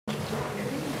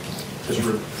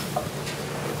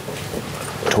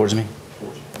Towards me?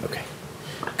 Okay.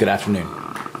 Good afternoon.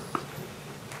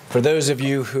 For those of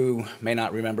you who may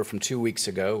not remember from 2 weeks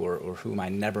ago or whom I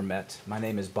never met, my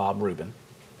name is Bob Rubin.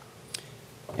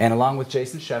 And along with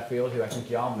Jason Sheffield, who I think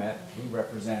y'all met, we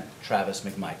represent Travis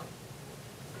McMichael.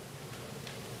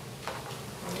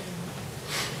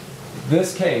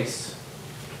 This case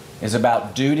is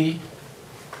about duty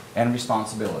and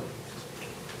responsibility.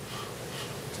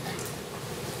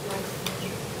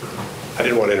 I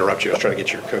didn't want to interrupt you. I was trying to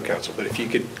get your co-counsel, but if you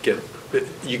could get,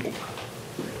 you can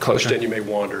understand you may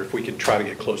wander. If we could try to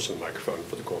get close to the microphone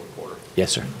for the court reporter.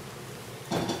 Yes, sir.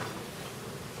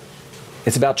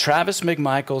 It's about Travis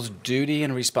McMichael's duty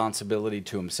and responsibility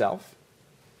to himself,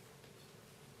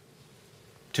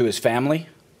 to his family,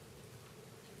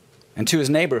 and to his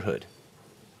neighborhood.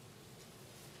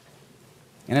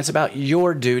 And it's about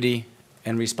your duty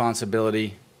and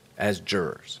responsibility as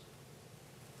jurors.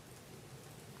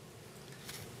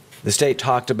 The state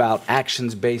talked about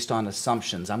actions based on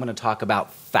assumptions. I'm going to talk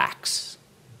about facts.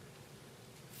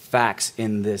 Facts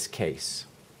in this case.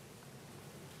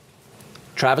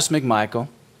 Travis McMichael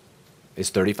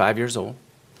is 35 years old.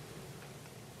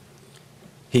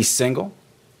 He's single,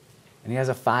 and he has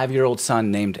a 5-year-old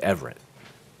son named Everett.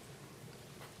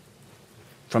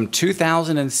 From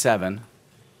 2007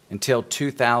 until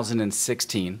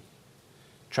 2016,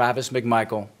 Travis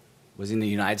McMichael was in the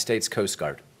United States Coast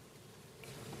Guard.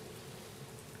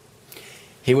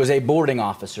 He was a boarding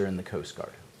officer in the Coast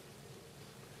Guard,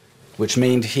 which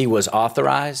means he was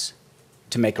authorized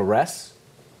to make arrests.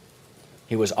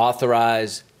 He was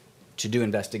authorized to do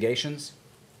investigations.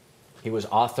 He was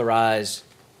authorized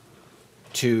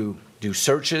to do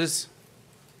searches.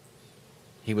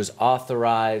 He was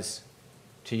authorized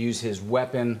to use his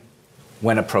weapon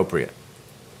when appropriate.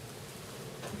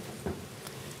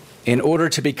 In order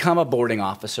to become a boarding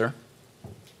officer,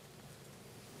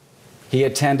 he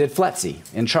attended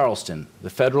FLETC in Charleston, the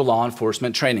Federal Law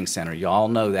Enforcement Training Center. You all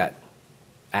know that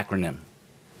acronym.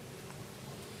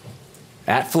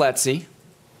 At FLETC,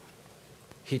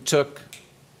 he took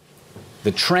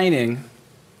the training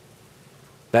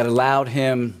that allowed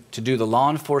him to do the law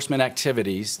enforcement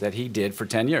activities that he did for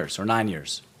 10 years or 9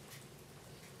 years.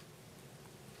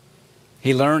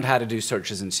 He learned how to do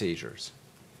searches and seizures.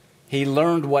 He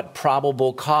learned what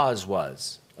probable cause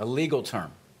was, a legal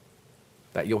term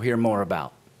that you'll hear more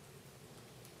about.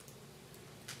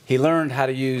 He learned how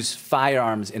to use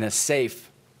firearms in a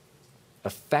safe,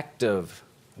 effective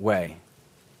way.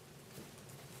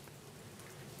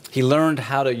 He learned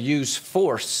how to use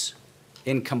force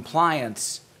in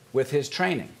compliance with his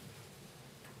training.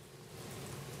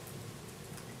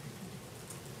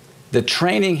 The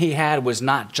training he had was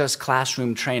not just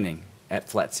classroom training at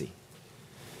FLETC.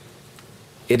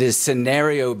 It is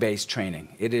scenario-based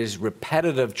training. It is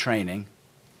repetitive training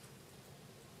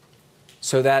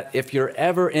so that if you're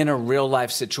ever in a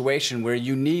real-life situation where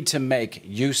you need to make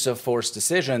use of force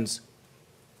decisions,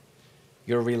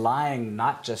 you're relying,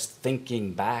 not just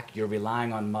thinking back, you're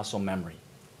relying on muscle memory.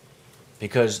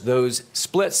 Because those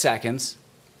split seconds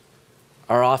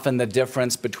are often the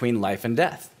difference between life and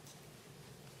death.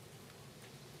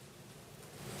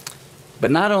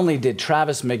 But not only did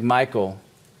Travis McMichael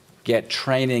get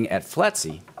training at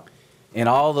FLETC in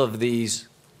all of these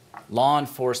law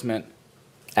enforcement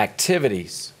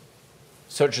activities,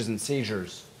 searches and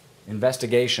seizures,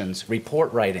 investigations,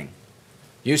 report writing,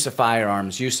 use of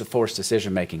firearms, use of force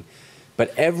decision-making.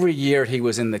 But every year he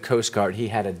was in the Coast Guard, he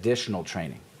had additional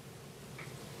training.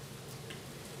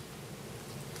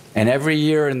 And every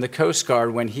year in the Coast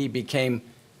Guard, when he became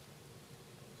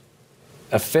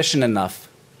efficient enough,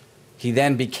 he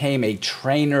then became a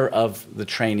trainer of the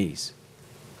trainees.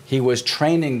 He was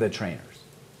training the trainers.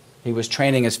 He was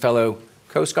training his fellow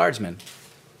Coast Guardsmen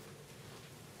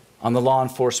on the law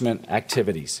enforcement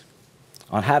activities,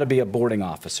 on how to be a boarding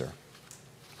officer.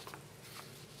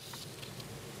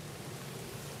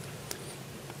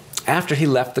 After he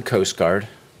left the Coast Guard,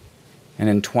 and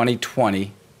in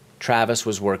 2020, Travis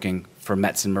was working for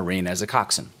Metzen Marine as a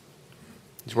coxswain.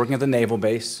 He's working at the naval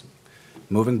base,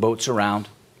 moving boats around.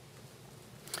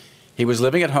 He was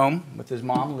living at home with his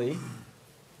mom, Lee,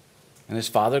 and his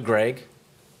father, Greg,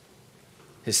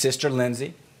 his sister,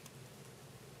 Lindsay,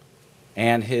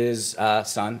 and his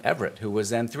son, Everett, who was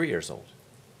then 3 years old.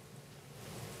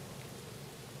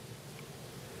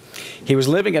 He was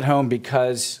living at home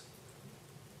because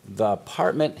the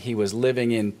apartment he was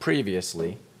living in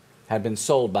previously had been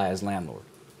sold by his landlord.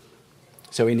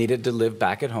 So he needed to live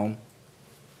back at home,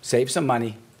 save some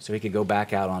money so he could go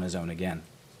back out on his own again.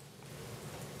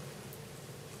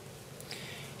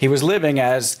 He was living,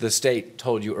 as the state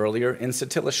told you earlier, in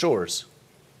Satilla Shores.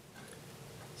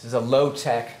 This is a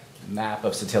low-tech map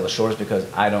of Satilla Shores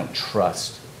because I don't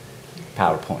trust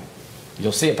PowerPoint.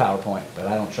 You'll see a PowerPoint, but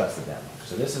I don't trust it that much.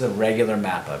 So this is a regular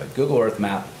map of it. Google Earth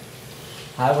map.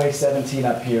 Highway 17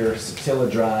 up here,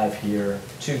 Satilla Drive here,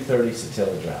 230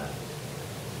 Satilla Drive.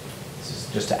 This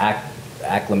is just to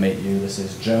acclimate you. This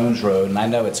is Jones Road, and I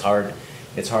know it's hard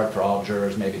for all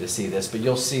jurors maybe to see this, but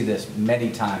you'll see this many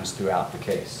times throughout the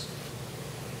case.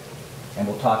 And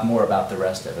we'll talk more about the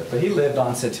rest of it. But he lived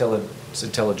on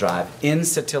Satilla Drive in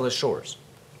Satilla Shores.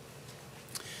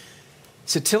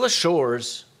 Satilla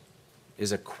Shores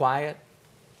is a quiet,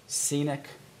 scenic,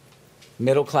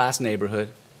 middle-class neighborhood.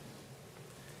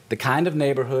 The kind of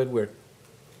neighborhood where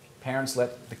parents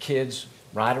let the kids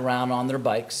ride around on their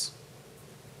bikes.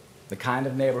 The kind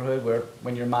of neighborhood where,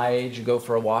 when you're my age, you go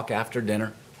for a walk after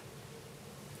dinner.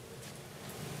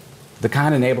 The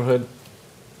kind of neighborhood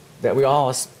that we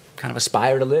all kind of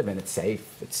aspire to live in. It's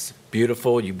safe, it's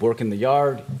beautiful, you work in the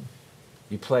yard,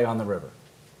 you play on the river.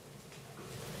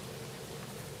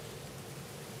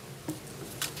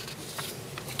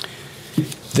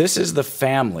 This is the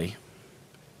family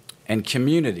and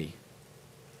community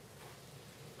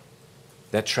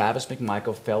that Travis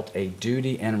McMichael felt a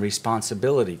duty and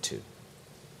responsibility to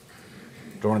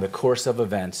during the course of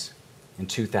events in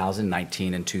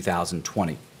 2019 and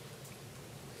 2020.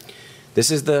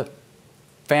 This is the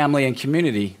family and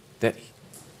community that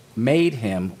made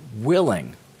him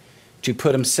willing to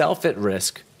put himself at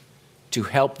risk to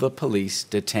help the police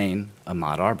detain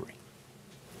Ahmaud Arbery.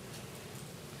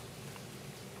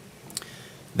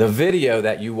 The video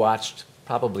that you watched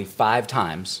probably 5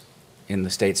 times in the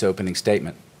state's opening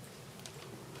statement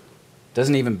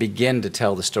doesn't even begin to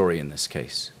tell the story in this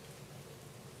case.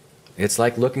 It's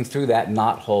like looking through that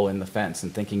knothole in the fence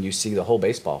and thinking you see the whole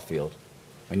baseball field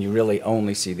when you really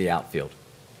only see the outfield.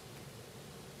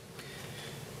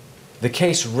 The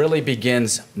case really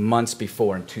begins months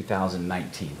before, in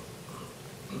 2019,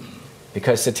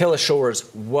 because Satilla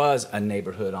Shores was a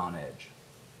neighborhood on edge.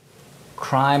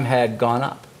 Crime had gone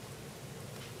up.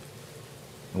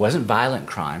 It wasn't violent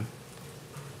crime.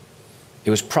 It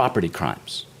was property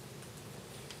crimes.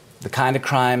 The kind of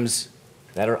crimes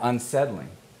that are unsettling.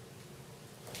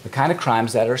 The kind of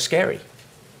crimes that are scary.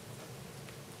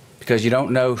 Because you don't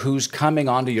know who's coming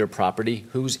onto your property,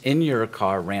 who's in your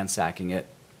car ransacking it,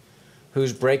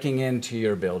 who's breaking into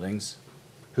your buildings,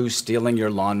 who's stealing your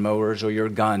lawnmowers or your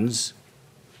guns.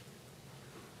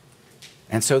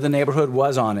 And so the neighborhood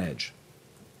was on edge.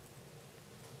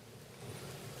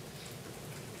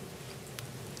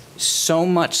 So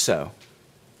much so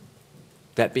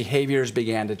that behaviors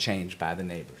began to change by the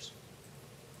neighbors.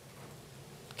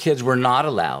 Kids were not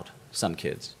allowed, some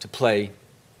kids, to play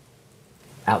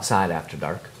outside after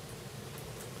dark.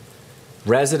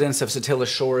 Residents of Satilla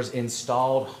Shores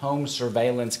installed home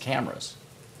surveillance cameras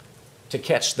to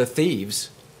catch the thieves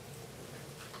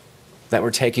that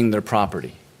were taking their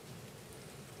property.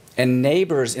 And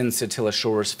neighbors in Satilla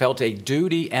Shores felt a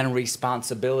duty and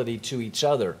responsibility to each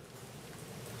other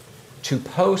to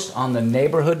post on the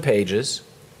neighborhood pages,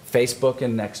 Facebook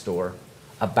and Nextdoor,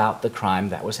 about the crime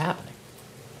that was happening.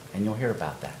 And you'll hear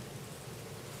about that.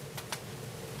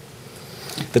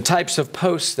 The types of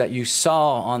posts that you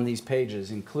saw on these pages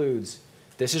includes,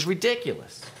 "This is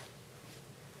ridiculous.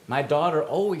 My daughter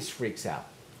always freaks out.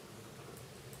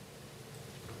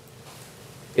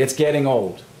 It's getting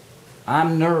old.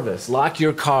 I'm nervous. Lock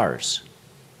your cars."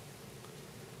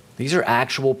 These are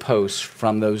actual posts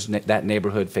from that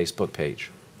neighborhood Facebook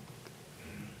page.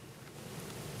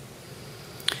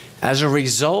 As a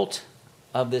result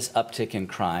of this uptick in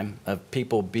crime, of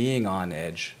people being on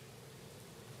edge,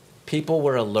 people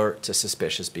were alert to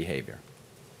suspicious behavior.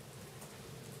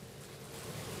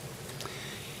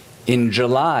 In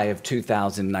July of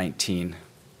 2019,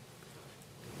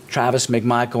 Travis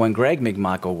McMichael and Greg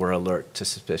McMichael were alert to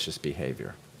suspicious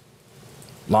behavior,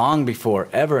 long before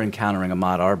ever encountering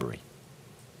Ahmaud Arbery.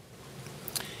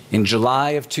 In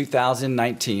July of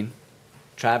 2019,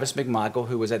 Travis McMichael,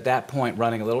 who was at that point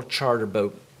running a little charter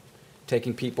boat,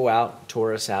 taking people out,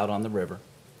 tourists out on the river,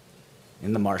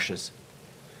 in the marshes,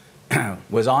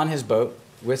 was on his boat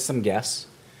with some guests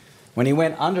when he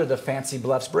went under the Fancy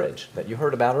Bluffs Bridge that you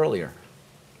heard about earlier.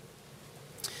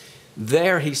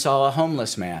 There he saw a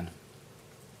homeless man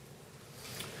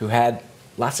who had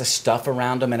lots of stuff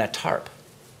around him and a tarp.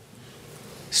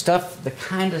 Stuff, the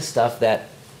kind of stuff that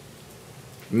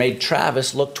made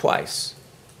Travis look twice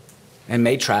and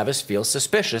made Travis feel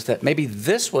suspicious that maybe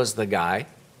this was the guy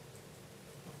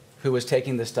who was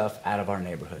taking the stuff out of our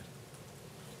neighborhood.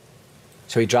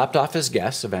 So he dropped off his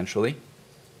guests eventually,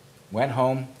 went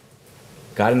home,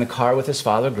 got in the car with his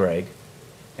father, Greg,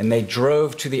 and they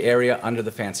drove to the area under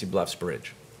the Fancy Bluffs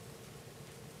Bridge.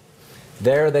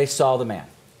 There they saw the man.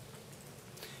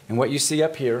 And what you see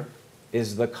up here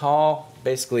is the call,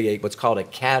 basically what's called a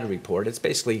CAD report. It's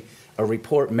basically a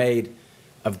report made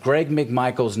of Greg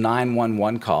McMichael's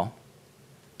 911 call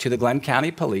to the Glenn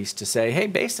County Police to say, hey,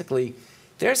 basically,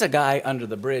 there's a guy under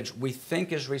the bridge we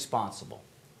think is responsible.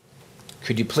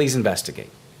 Could you please investigate?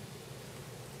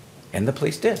 And the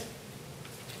police did.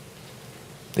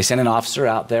 They sent an officer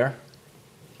out there,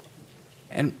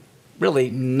 and really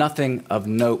nothing of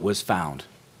note was found.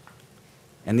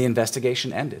 And the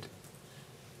investigation ended.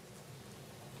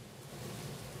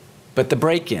 But the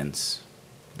break-ins,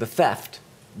 the theft,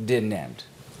 didn't end,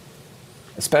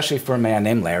 especially for a man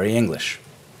named Larry English.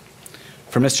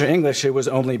 For Mr. English, it was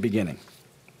only beginning.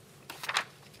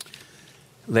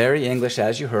 Larry English,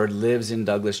 as you heard, lives in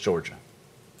Douglas, Georgia.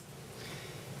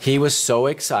 He was so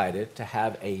excited to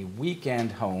have a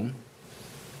weekend home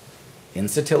in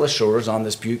Satilla Shores on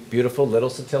this beautiful little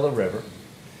Satilla River.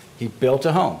 He built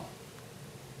a home.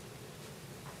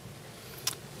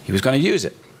 He was going to use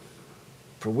it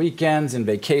for weekends and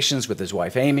vacations with his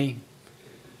wife, Amy,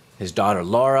 his daughter,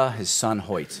 Laura, his son,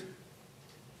 Hoyt.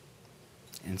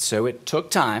 And so it took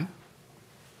time,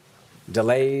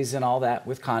 delays and all that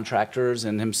with contractors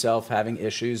and himself having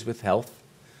issues with health.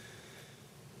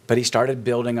 But he started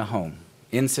building a home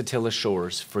in Satilla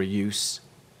Shores for use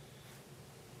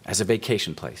as a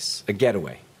vacation place, a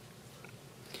getaway.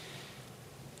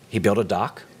 He built a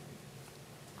dock.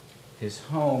 His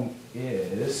home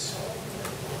is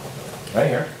right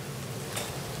here,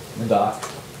 the dock,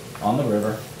 on the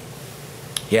river.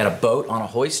 He had a boat on a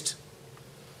hoist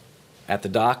at the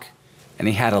dock, and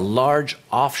he had a large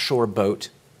offshore boat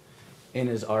in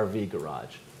his RV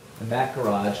garage. In that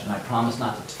garage, and I promise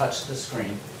not to touch the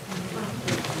screen,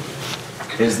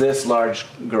 is this large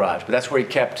garage. But that's where he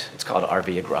kept, it's called an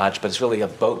RV garage, but it's really a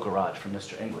boat garage for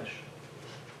Mr. English.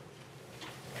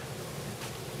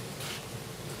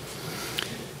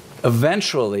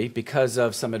 Eventually, because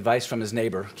of some advice from his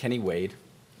neighbor, Kenny Wade,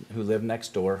 who lived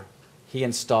next door, he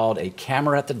installed a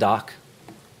camera at the dock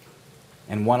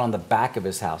and one on the back of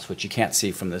his house, which you can't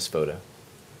see from this photo.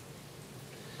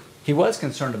 He was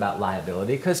concerned about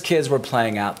liability because kids were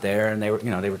playing out there, and they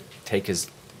would take his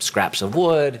scraps of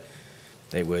wood,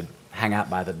 they would hang out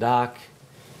by the dock.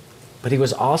 But he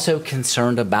was also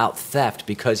concerned about theft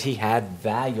because he had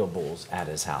valuables at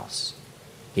his house.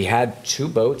 He had 2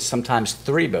 boats, sometimes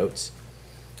 3 boats,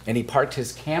 and he parked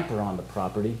his camper on the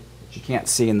property, which you can't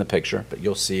see in the picture, but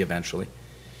you'll see eventually.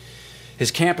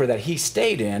 His camper that he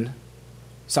stayed in,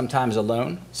 sometimes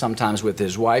alone, sometimes with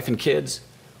his wife and kids,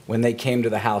 when they came to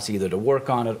the house either to work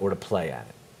on it or to play at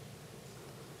it.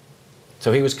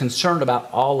 So he was concerned about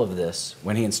all of this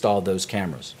when he installed those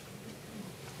cameras.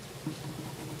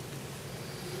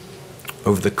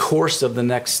 Over the course of the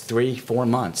next 3-4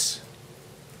 months,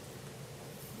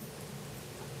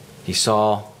 he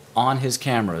saw on his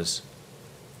cameras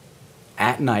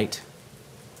at night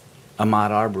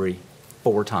Ahmaud Arbery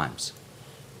 4 times.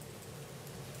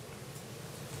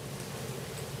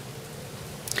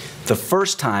 The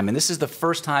first time, and this is the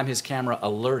first time his camera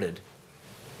alerted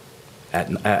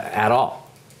at all,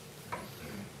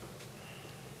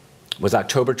 was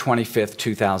October 25th,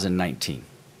 2019.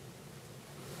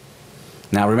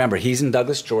 Now remember, he's in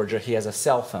Douglas, Georgia. He has a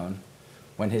cell phone.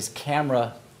 When his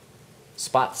camera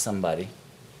spots somebody,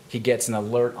 he gets an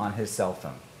alert on his cell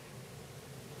phone.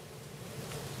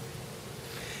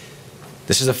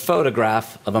 This is a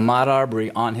photograph of Ahmaud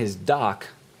Arbery on his dock,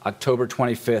 October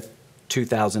 25th,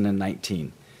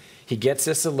 2019. He gets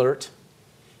this alert.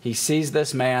 He sees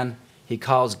this man. He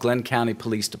calls Glenn County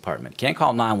Police Department. Can't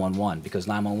call 911 because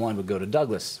 911 would go to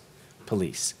Douglas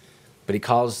Police. But he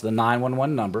calls the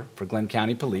 911 number for Glenn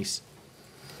County Police.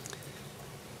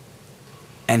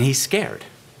 And he's scared.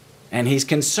 And he's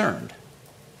concerned.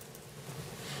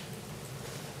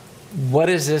 What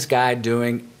is this guy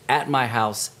doing at my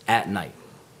house at night?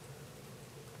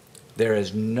 There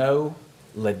is no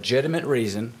legitimate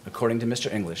reason, according to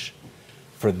Mr. English,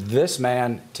 for this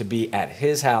man to be at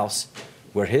his house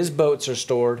where his boats are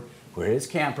stored, where his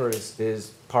camper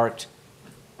is parked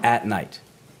at night.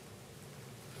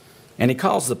 And he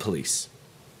calls the police.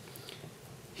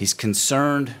 He's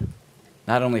concerned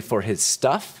not only for his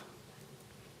stuff,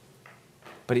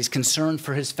 but he's concerned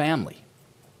for his family.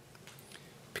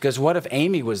 Because what if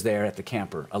Amy was there at the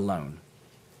camper alone?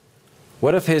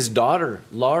 What if his daughter,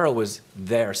 Laura, was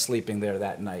there, sleeping there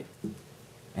that night,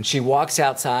 and she walks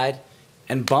outside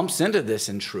and bumps into this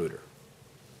intruder?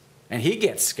 And he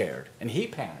gets scared, and he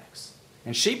panics,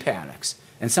 and she panics,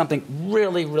 and something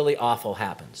really, really awful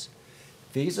happens.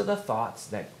 These are the thoughts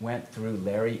that went through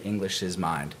Larry English's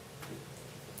mind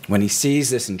when he sees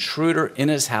this intruder in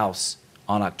his house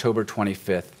on October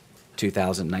 25th,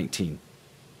 2019.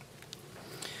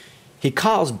 He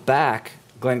calls back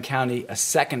Glenn County a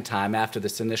second time after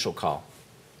this initial call.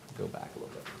 Go back a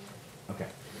little bit.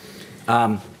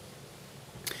 Okay.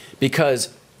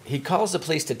 Because he calls the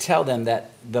police to tell them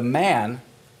that the man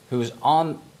who's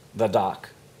on the dock,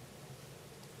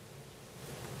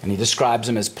 and he describes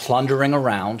him as plundering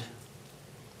around,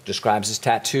 describes his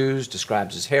tattoos,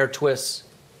 describes his hair twists.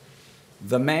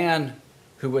 The man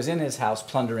who was in his house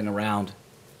plundering around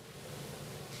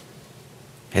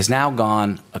has now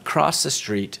gone across the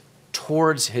street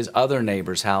towards his other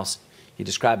neighbor's house. He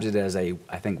describes it as a,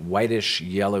 I think, whitish,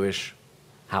 yellowish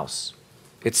house.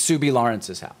 It's Subi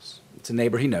Lawrence's house. It's a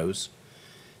neighbor he knows.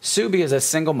 Subi is a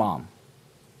single mom.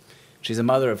 She's a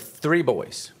mother of 3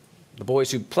 boys. The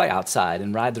boys who play outside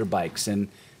and ride their bikes and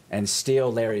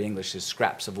steal Larry English's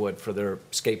scraps of wood for their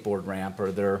skateboard ramp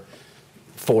or their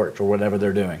fort or whatever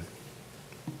they're doing.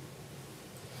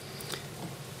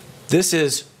 This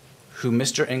is who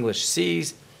Mr. English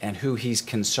sees and who he's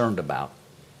concerned about.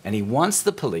 And he wants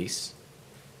the police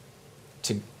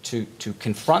to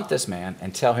confront this man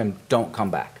and tell him, don't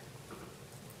come back.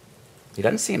 He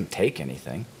doesn't see him take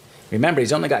anything. Remember,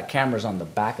 he's only got cameras on the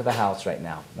back of the house right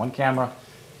now. 1 camera,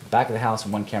 back of the house,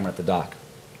 and 1 camera at the dock.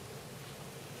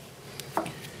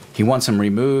 He wants him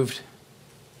removed.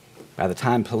 By the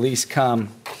time police come,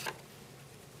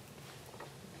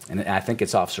 and I think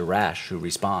it's Officer Rash who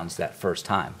responds that first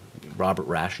time, Robert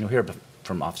Rash, and you'll hear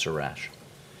from Officer Rash.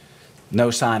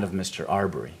 No sign of Mr.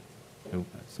 Arbery, who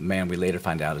is the man we later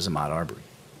find out is Ahmaud Arbery.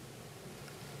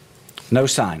 No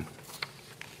sign.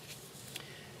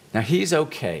 Now, he's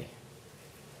okay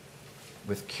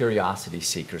with curiosity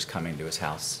seekers coming to his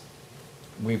house.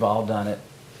 We've all done it.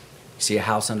 You see a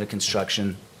house under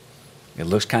construction. It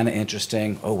looks kind of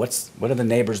interesting. Oh, what are the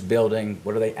neighbors building?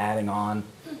 What are they adding on?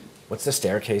 What's the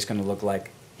staircase going to look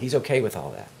like? He's okay with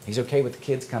all that. He's okay with the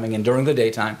kids coming in during the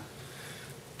daytime,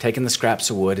 taking the scraps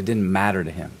of wood. It didn't matter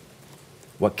to him.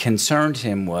 What concerned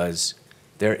him was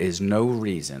there is no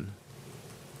reason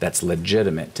that's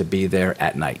legitimate to be there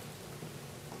at night.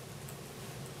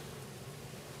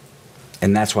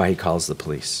 And that's why he calls the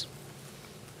police.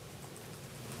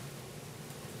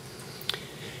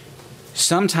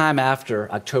 Sometime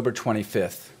after October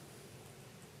 25th,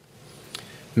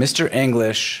 Mr.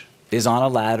 English is on a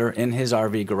ladder in his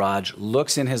RV garage,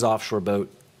 looks in his offshore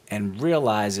boat, and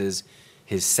realizes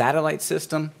his satellite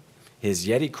system, his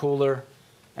Yeti cooler,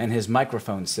 and his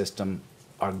microphone system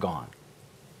are gone,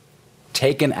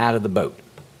 taken out of the boat.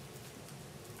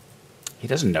 He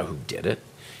doesn't know who did it.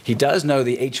 He does know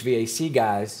the HVAC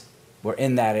guys were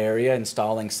in that area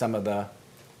installing some of the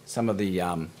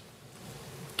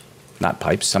not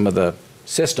pipes, some of the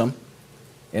system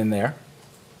in there.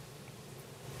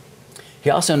 He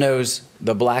also knows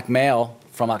the black male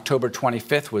from October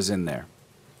 25th was in there.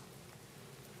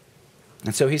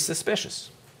 And so he's suspicious.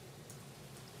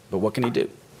 But what can he do?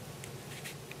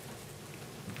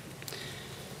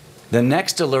 The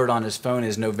next alert on his phone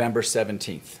is November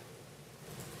 17th.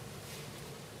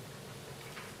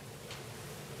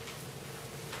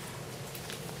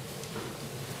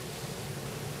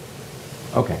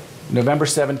 Okay, November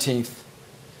 17th,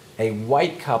 a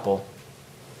white couple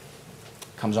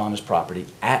comes on his property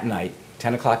at night,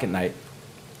 10 o'clock at night.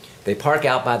 They park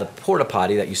out by the porta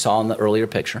potty that you saw in the earlier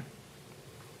picture.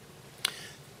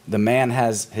 The man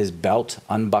has his belt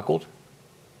unbuckled.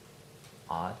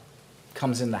 Odd.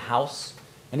 Comes in the house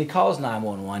and he calls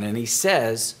 911 and he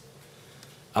says,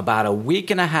 about a week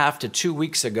and a half to 2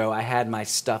 weeks ago, I had my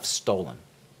stuff stolen.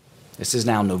 This is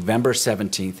now November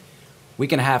 17th.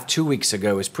 Week and a half, 2 weeks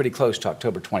ago is pretty close to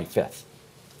October 25th.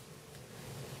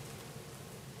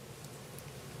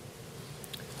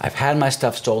 I've had my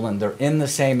stuff stolen. They're in the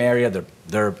same area.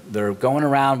 They're going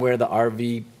around where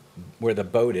the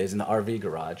boat is in the RV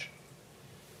garage.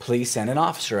 Police send an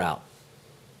officer out.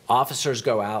 Officers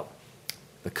go out.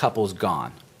 The couple's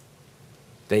gone.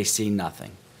 They see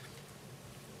nothing.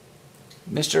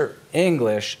 Mr.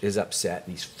 English is upset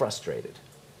and he's frustrated.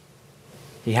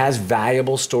 He has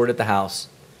valuables stored at the house.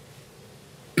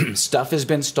 Stuff has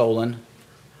been stolen.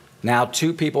 Now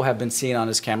 2 people have been seen on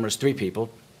his cameras, 3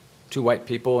 people, 2 white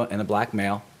people and a black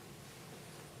male.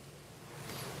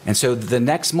 And so the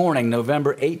next morning,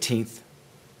 November 18th,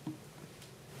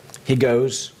 he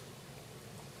goes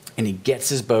and he gets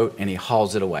his boat and he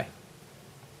hauls it away.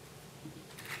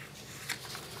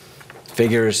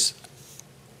 Figures,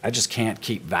 I just can't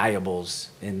keep valuables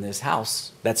in this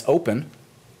house that's open.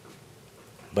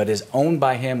 but is owned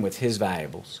by him with his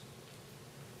valuables.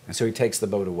 And so he takes the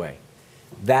boat away.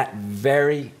 That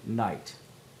very night,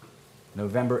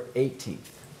 November 18th,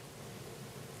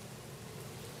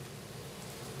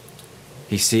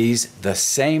 he sees the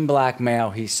same black male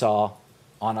he saw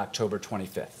on October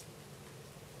 25th.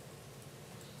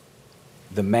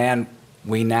 The man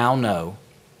we now know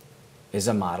is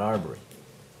Ahmaud Arbery.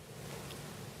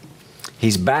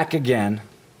 He's back again.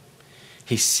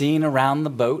 He's seen around the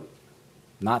boat,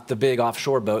 not the big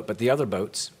offshore boat, but the other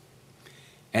boats.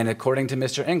 And according to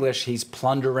Mr. English, he's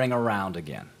plundering around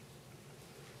again.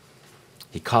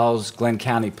 He calls Glenn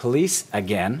County Police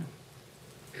again.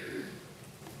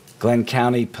 Glenn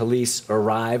County Police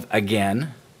arrive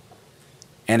again.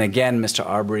 And again, Mr.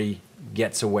 Arbery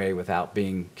gets away without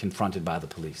being confronted by the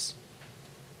police.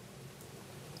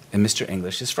 And Mr.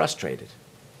 English is frustrated,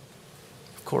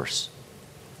 of course.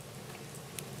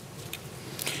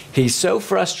 He's so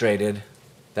frustrated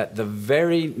that the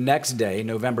very next day,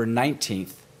 November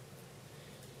 19th,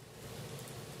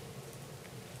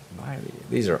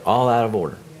 these are all out of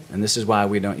order, and this is why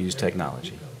we don't use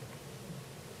technology.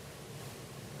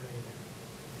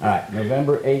 All right,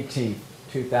 November 18th,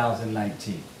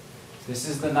 2019. This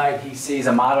is the night he sees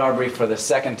Ahmaud Arbery for the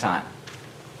second time.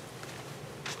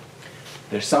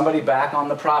 There's somebody back on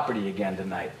the property again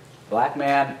tonight. Black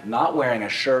man, not wearing a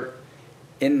shirt,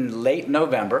 in late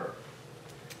November,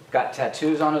 got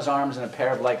tattoos on his arms and a pair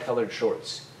of light-colored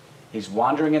shorts. He's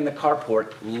wandering in the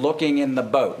carport, looking in the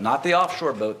boat, not the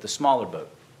offshore boat, the smaller boat.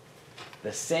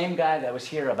 The same guy that was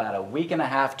here about a week and a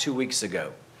half, 2 weeks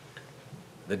ago.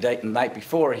 The night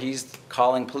before, he's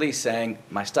calling police saying,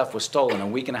 my stuff was stolen a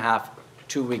week and a half,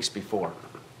 2 weeks before.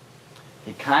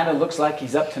 He kind of looks like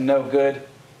he's up to no good.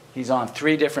 He's on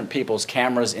 3 different people's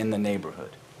cameras in the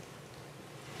neighborhood.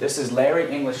 This is Larry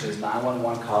English's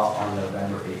 911 call on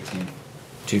November 18,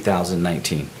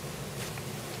 2019.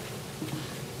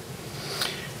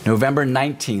 November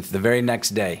 19th, the very next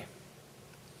day,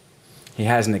 he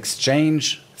has an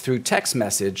exchange through text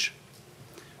message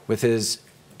with his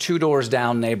 2 doors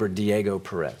down neighbor, Diego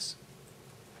Perez.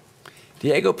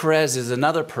 Diego Perez is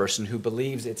another person who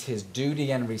believes it's his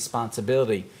duty and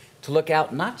responsibility to look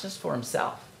out not just for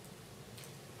himself,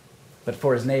 but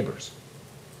for his neighbors.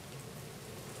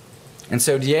 And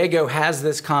so Diego has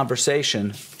this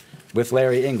conversation with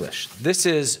Larry English. This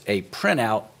is a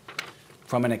printout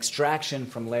from an extraction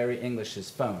from Larry English's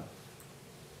phone.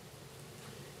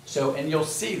 So, and you'll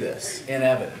see this in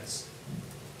evidence.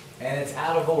 And it's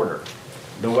out of order,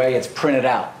 the way it's printed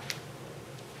out.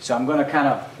 So I'm going to kind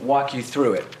of walk you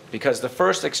through it, because the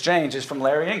first exchange is from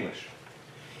Larry English.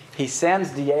 He sends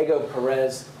Diego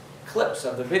Perez clips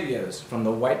of the videos from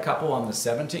the white couple on the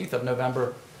 17th of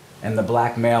November and the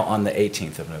black male on the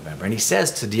 18th of November. And he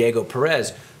says to Diego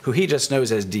Perez, who he just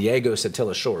knows as Diego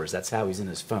Satilla Shores, that's how he's in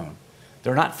his phone.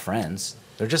 They're not friends,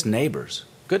 they're just neighbors,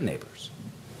 good neighbors.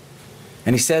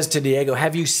 And he says to Diego,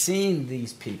 have you seen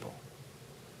these people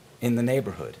in the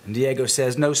neighborhood? And Diego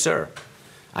says, no, sir.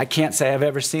 I can't say I've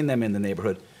ever seen them in the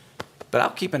neighborhood, but I'll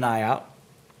keep an eye out.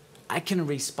 I can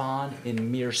respond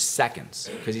in mere seconds,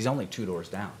 because he's only 2 doors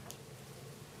down.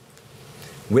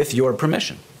 With your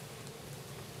permission.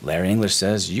 Larry English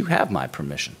says, you have my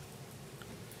permission.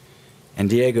 And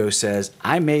Diego says,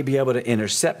 I may be able to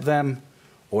intercept them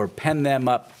or pen them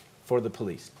up for the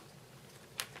police.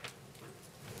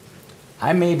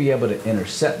 I may be able to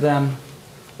intercept them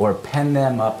or pen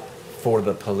them up for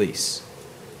the police.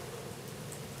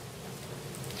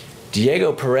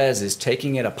 Diego Perez is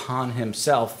taking it upon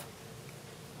himself,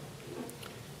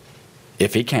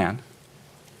 if he can,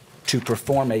 to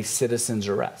perform a citizen's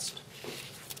arrest.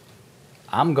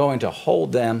 I'm going to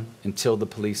hold them until the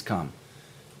police come.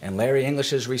 And Larry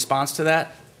English's response to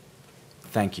that,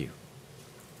 thank you.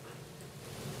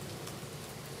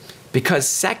 Because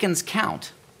seconds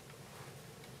count.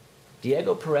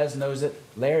 Diego Perez knows it.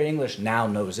 Larry English now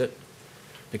knows it.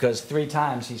 Because 3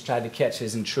 times he's tried to catch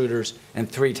his intruders, and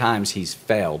 3 times he's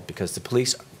failed because the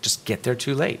police just get there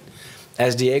too late.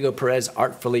 As Diego Perez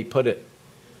artfully put it,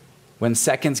 when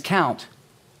seconds count,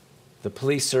 the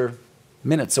police are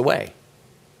minutes away.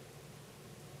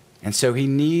 And so he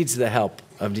needs the help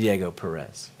of Diego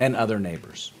Perez and other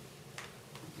neighbors.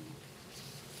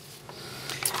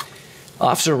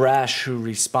 Officer Rash, who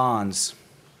responds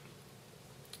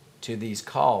to these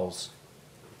calls,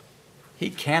 he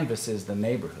canvasses the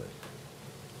neighborhood.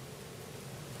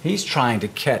 He's trying to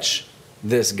catch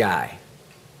this guy.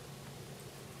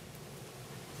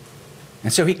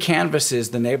 And so he canvasses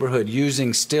the neighborhood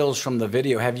using stills from the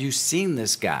video. Have you seen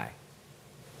this guy?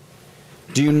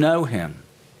 Do you know him?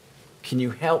 Can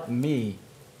you help me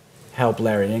help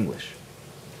Larry English?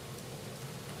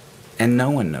 and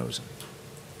no one knows him.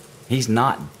 He's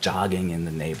not jogging in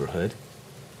the neighborhood.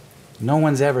 No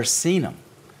one's ever seen him.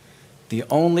 The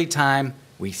only time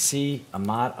we see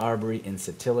Ahmaud Arbery in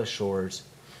Satilla Shores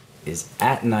is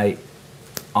at night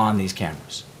on these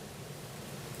cameras.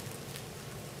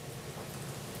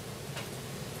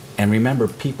 And remember,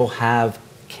 people have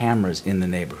cameras in the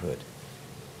neighborhood.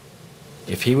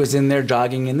 If he was in there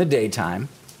jogging in the daytime,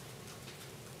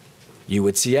 you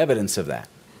would see evidence of that.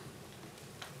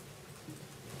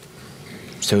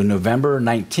 So November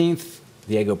 19th,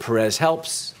 Diego Perez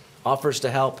offers to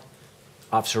help.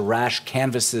 Officer Rash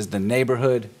canvasses the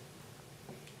neighborhood.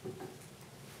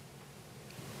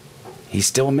 He's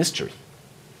still a mystery.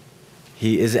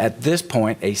 He is at this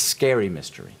point a scary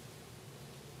mystery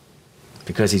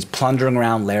because he's plundering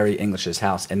around Larry English's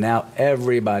house, and now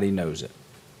everybody knows it.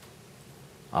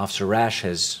 Officer Rash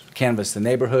has canvassed the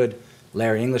neighborhood.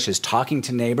 Larry English is talking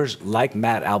to neighbors like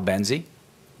Matt Albenzi,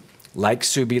 like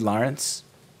Subi Lawrence,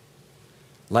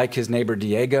 like his neighbor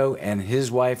Diego and his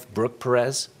wife Brooke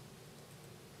Perez.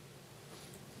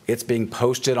 It's being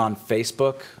posted on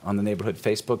Facebook, on the neighborhood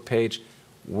Facebook page.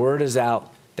 Word is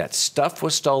out that stuff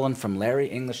was stolen from Larry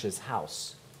English's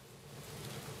house,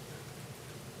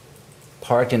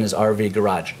 parked in his RV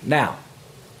garage. Now,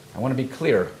 I want to be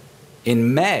clear.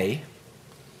 In May,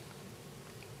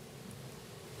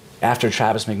 after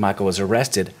Travis McMichael was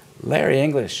arrested, Larry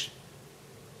English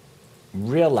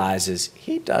realizes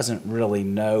he doesn't really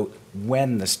know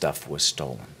when the stuff was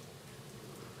stolen.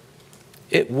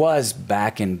 It was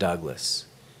back in Douglas.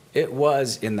 It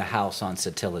was in the house on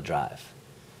Satilla Drive.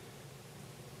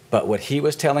 But what he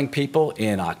was telling people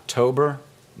in October,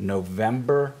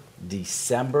 November,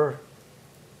 December,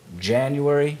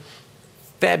 January,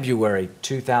 February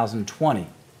 2020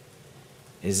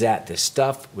 is that the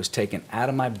stuff was taken out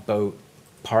of my boat,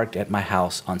 parked at my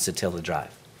house on Satilla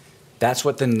Drive. That's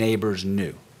what the neighbors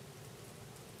knew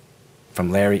from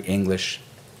Larry English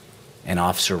and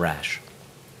Officer Rash.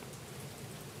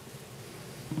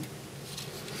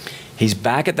 He's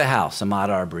back at the house, Ahmaud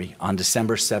Arbery, on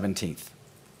December 17th.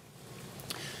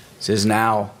 This is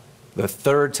now the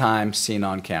third time seen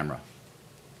on camera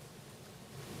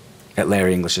at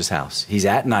Larry English's house. He's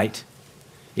at night.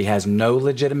 He has no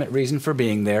legitimate reason for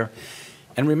being there.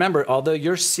 And remember, although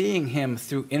you're seeing him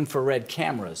through infrared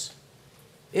cameras,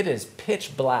 it is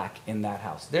pitch black in that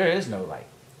house. There is no light.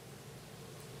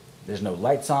 There's no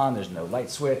lights on, there's no light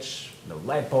switch, no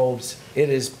light bulbs. It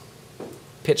is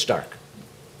pitch dark.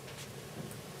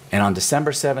 And on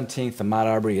December 17th, Ahmaud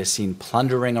Arbery is seen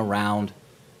plundering around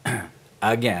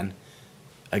again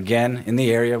in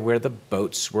the area where the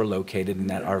boats were located in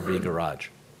that RV garage.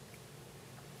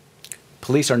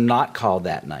 Police are not called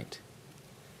that night.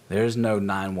 There's no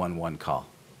 911 call.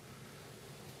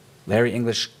 Larry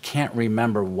English can't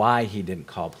remember why he didn't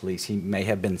call police. He may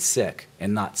have been sick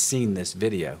and not seen this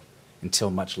video until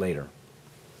much later.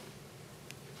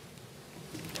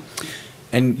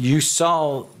 And you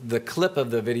saw the clip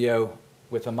of the video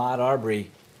with Ahmaud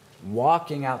Arbery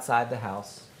walking outside the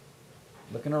house,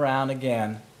 looking around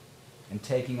again, and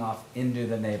taking off into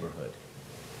the neighborhood.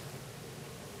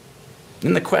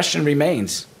 And the question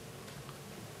remains,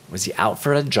 was he out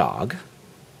for a jog?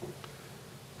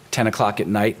 10 o'clock at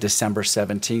night, December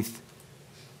 17th?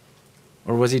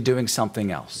 Or was he doing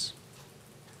something else?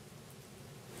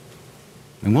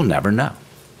 And we'll never know.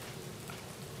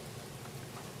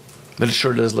 But it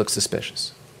sure does look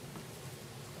suspicious.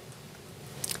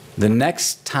 The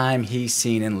next time he's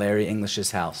seen in Larry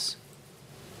English's house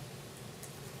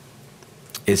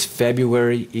is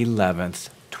February 11th,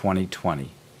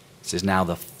 2020. This is now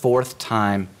the fourth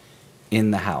time in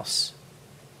the house.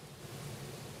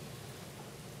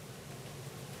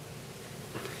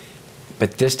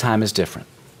 But this time is different.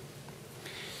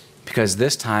 Because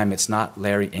this time it's not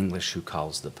Larry English who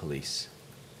calls the police.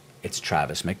 It's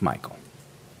Travis McMichael.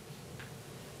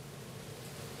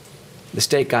 The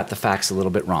state got the facts a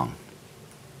little bit wrong.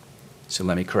 So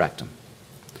let me correct them.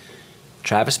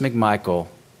 Travis McMichael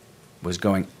was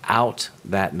going out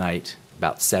that night,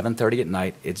 about 7:30 at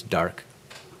night, it's dark,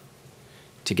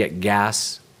 to get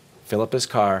gas, fill up his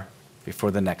car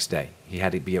before the next day. He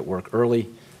had to be at work early,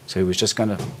 so he was just going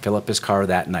to fill up his car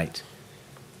that night,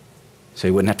 so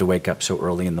he wouldn't have to wake up so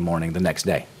early in the morning the next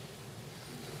day.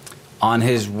 On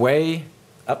his way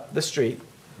up the street,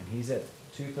 and he's at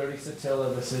 230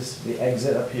 Satilla, this is the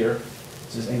exit up here,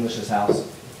 this is English's house.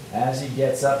 As he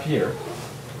gets up here,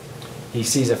 he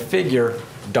sees a figure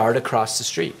dart across the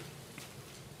street.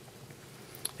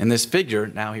 And this figure,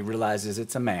 now he realizes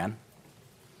it's a man,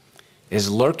 is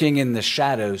lurking in the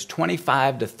shadows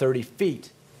 25 to 30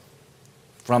 feet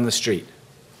from the street,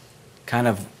 kind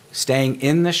of staying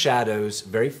in the shadows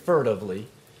very furtively,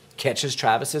 catches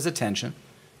Travis's attention.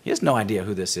 He has no idea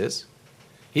who this is.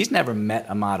 He's never met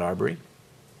Ahmaud Arbery.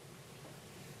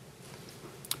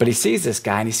 But he sees this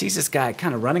guy, and he sees this guy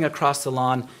kind of running across the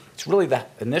lawn. It's really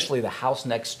initially the house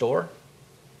next door,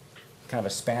 kind of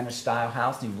a Spanish-style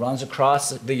house. And he runs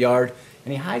across the yard,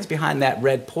 and he hides behind that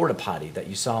red porta potty that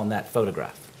you saw in that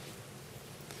photograph.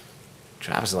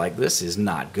 Travis is like, this is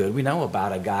not good. We know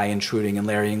about a guy intruding in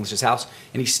Larry English's house.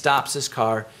 And he stops his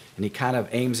car, and he kind of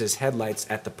aims his headlights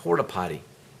at the porta potty.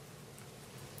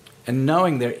 And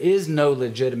knowing there is no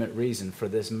legitimate reason for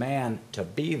this man to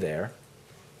be there,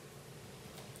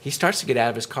 he starts to get out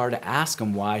of his car to ask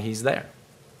him why he's there.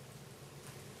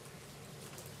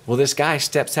 Well, this guy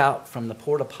steps out from the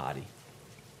porta potty,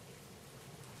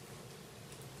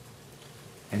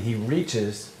 and he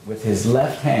reaches with his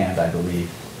left hand, I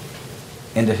believe,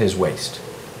 into his waist,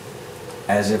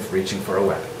 as if reaching for a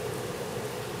weapon.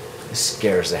 This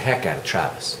scares the heck out of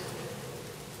Travis.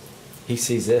 He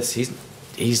sees this.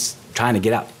 He's trying to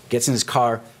get out. Gets in his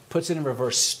car, puts it in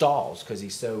reverse, stalls because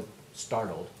he's so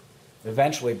startled.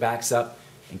 Eventually backs up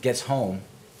and gets home,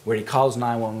 where he calls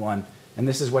 911, and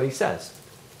this is what he says.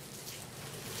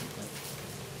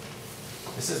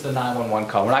 This is the 911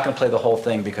 call. We're not going to play the whole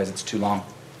thing because it's too long.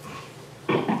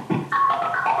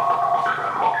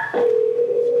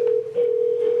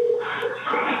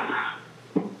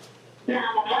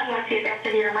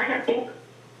 Emergency.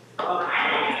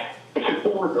 It's a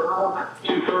former job,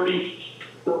 2:30,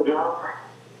 still job.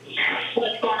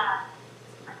 What's going on?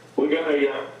 We got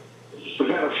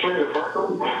a string of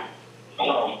burglars. I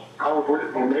was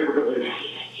with my neighborhood,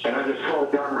 and I just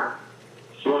called down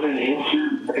running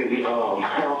into a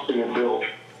house being built.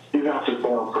 His house is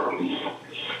down from.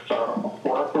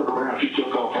 When I turned around, she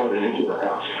took off running into the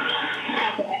house.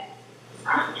 Okay.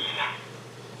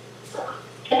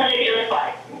 What did you look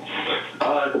like?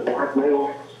 The black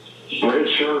male, red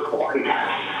shirt, white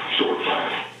shorts.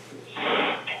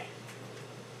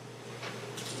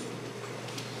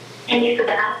 And you said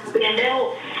the house is being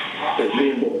built? It's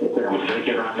being built. I'm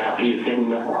thinking right now. He is in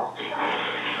the house.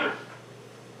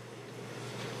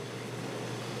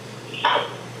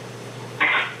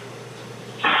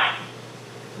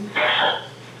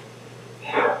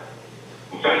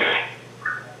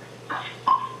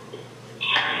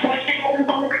 What's your name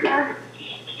on the car?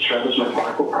 Travis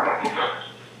McMichael.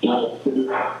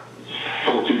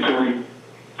 423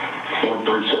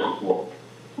 1374.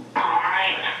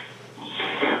 Alright.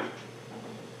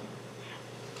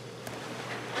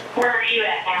 Where are you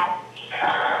at now?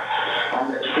 I'm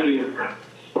at City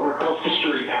across the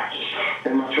street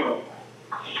in my truck.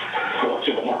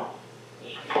 Watching the house.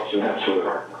 Watching the house with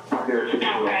her. I'm here at 50.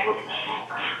 Okay.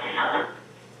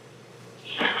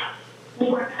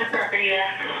 Where the truck are you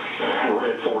at?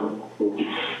 Red Ford.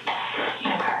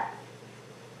 Okay.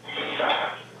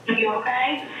 Are you okay?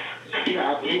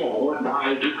 Yeah, I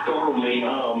just told me, when I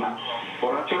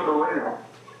turned around,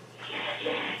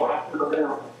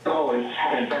 going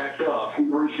and backed up, he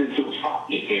reached into his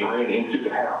pocket and ran into the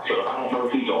house. So I don't know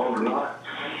if he's armed or not.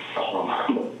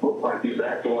 Looked like he's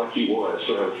acting like he was.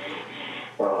 So,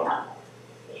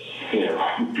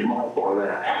 be mindful of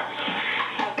that.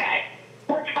 Okay.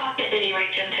 Which pocket did he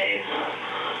reach into?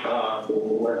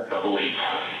 Left, I believe.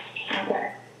 Okay.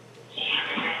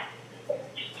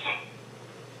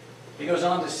 He goes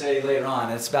on to say later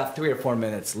on, it's about 3 or 4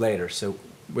 minutes later, so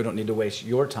we don't need to waste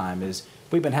your time, is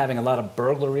we've been having a lot of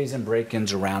burglaries and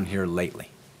break-ins around here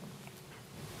lately.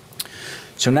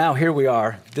 So now here we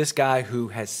are, this guy who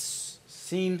has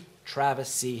seen Travis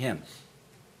see him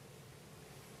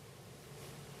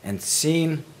and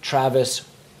seen Travis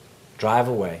drive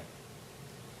away,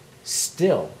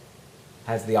 still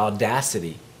has the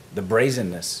audacity, the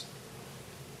brazenness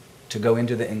to go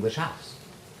into the English house.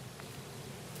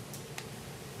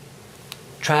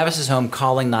 Travis is home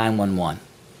calling 911.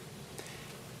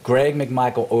 Greg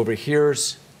McMichael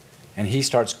overhears, and he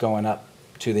starts going up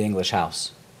to the English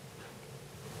house.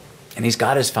 And he's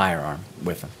got his firearm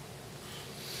with him.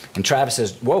 And Travis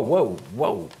says, whoa, whoa,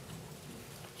 whoa,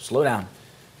 slow down.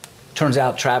 Turns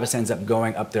out Travis ends up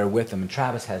going up there with him, and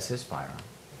Travis has his firearm.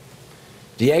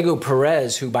 Diego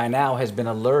Perez, who by now has been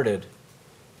alerted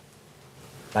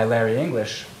by Larry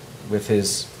English with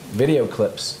his video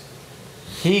clips,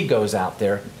 he goes out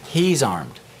there, he's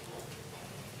armed.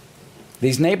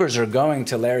 These neighbors are going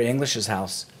to Larry English's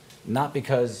house not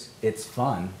because it's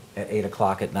fun at 8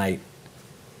 o'clock at night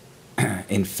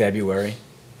in February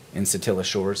in Satilla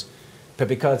Shores, but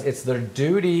because it's their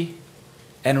duty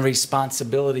and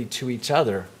responsibility to each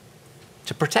other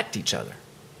to protect each other,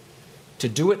 to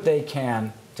do what they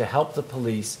can to help the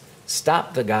police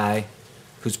stop the guy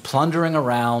who's plundering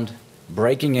around,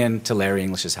 breaking into Larry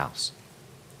English's house.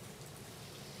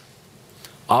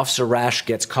 Officer Rash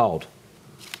gets called.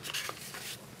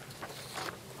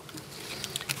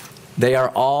 They are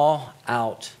all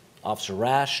out. Officer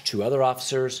Rash, 2 other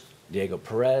officers, Diego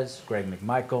Perez, Greg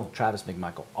McMichael, Travis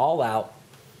McMichael, all out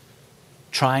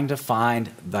trying to find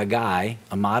the guy,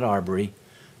 Ahmaud Arbery,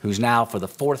 who's now for the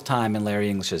 4th time in Larry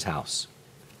English's house.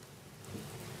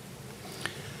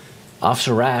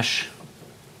 Officer Rash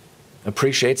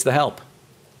appreciates the help.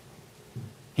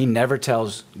 He never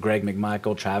tells Greg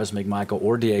McMichael, Travis McMichael,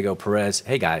 or Diego Perez,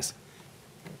 hey guys,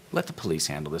 let the police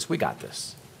handle this. We got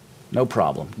this. No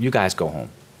problem. You guys go home.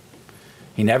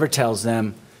 He never tells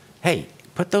them, hey,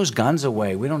 put those guns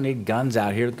away. We don't need guns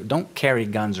out here. Don't carry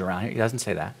guns around here. He doesn't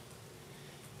say that.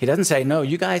 He doesn't say, no,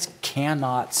 you guys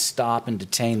cannot stop and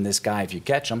detain this guy if you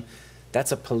catch him.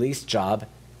 That's a police job,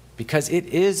 because it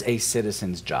is a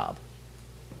citizen's job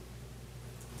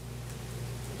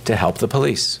to help the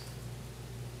police.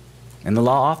 And the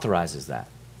law authorizes that.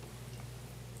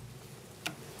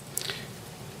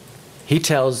 He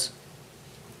tells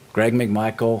Greg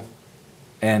McMichael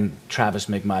and Travis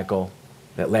McMichael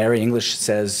that Larry English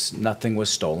says nothing was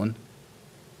stolen,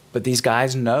 but these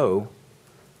guys know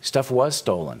stuff was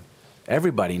stolen.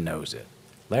 Everybody knows it.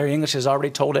 Larry English has already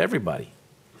told everybody.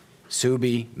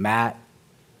 Subi, Matt,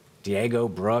 Diego,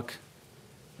 Brooke,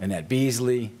 Annette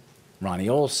Beasley, Ronnie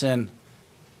Olson,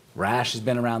 Rash has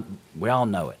been around. We all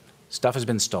know it. Stuff has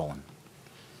been stolen.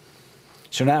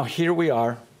 So now here we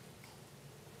are.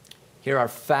 Here are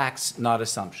facts, not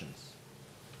assumptions.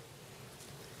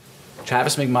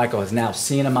 Travis McMichael has now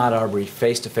seen Ahmaud Arbery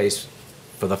face to face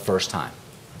for the first time.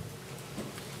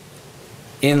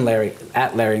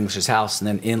 At Larry English's house, and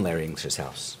then in Larry English's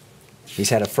house. He's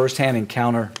had a first-hand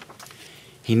encounter.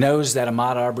 He knows that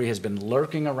Ahmaud Arbery has been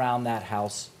lurking around that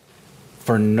house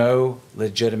for no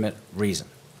legitimate reason.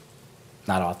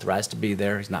 Not authorized to be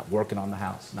there. He's not working on the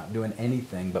house, not doing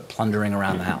anything but plundering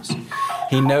around the house.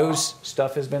 He knows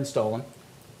stuff has been stolen.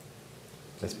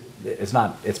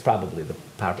 It's probably the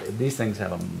power. These things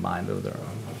have a mind of their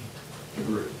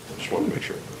own. Just want to make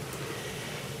sure.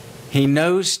 He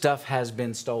knows stuff has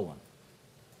been stolen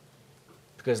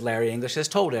because Larry English has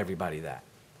told everybody that.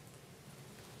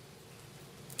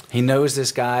 He knows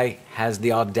this guy has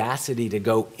the audacity to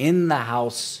go in the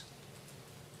house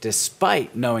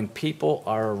despite knowing people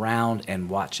are around and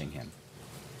watching him.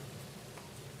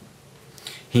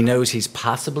 He knows he's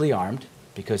possibly armed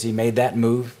because he made that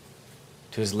move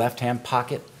to his left-hand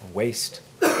pocket or waist.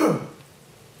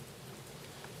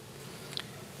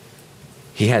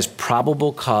 He has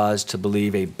probable cause to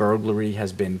believe a burglary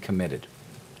has been committed.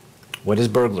 What is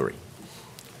burglary?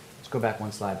 Let's go back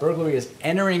one slide. Burglary is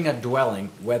entering a dwelling,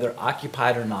 whether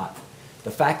occupied or not.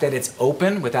 The fact that it's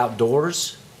open without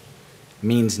doors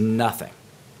means nothing.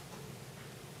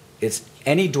 It's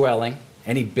any dwelling,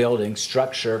 any building,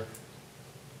 structure,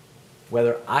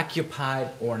 whether occupied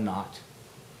or not,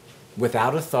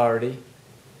 without authority,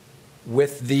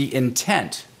 with the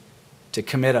intent to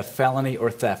commit a felony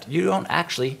or theft. You don't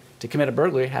actually, to commit a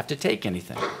burglary, have to take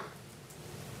anything.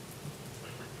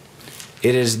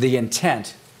 It is the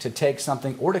intent to take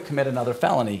something or to commit another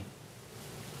felony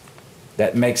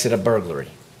that makes it a burglary.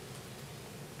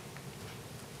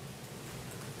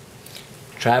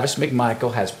 Travis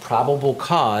McMichael has probable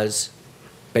cause,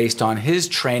 based on his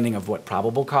training of what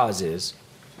probable cause is,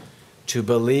 to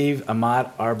believe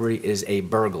Ahmaud Arbery is a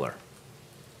burglar.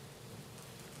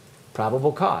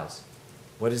 Probable cause.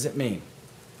 What does it mean?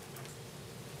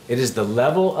 It is the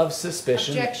level of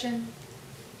suspicion. Objection.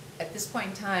 At this point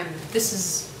in time,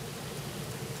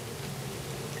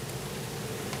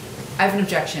 I have an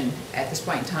objection at this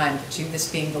point in time to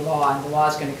this being the law, and the law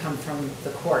is going to come from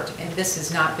the court. And this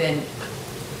has not been,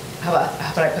 how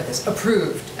about I put this,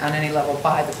 approved on any level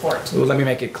by the court. Well, let me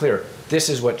make it clear. This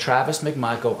is what Travis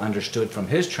McMichael understood from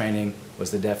his training was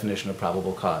the definition of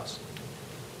probable cause.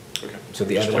 Okay. So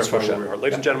the Just evidence clarify will where we show. are.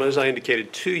 Ladies and gentlemen, as I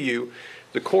indicated to you,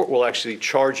 the court will actually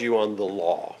charge you on the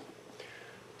law.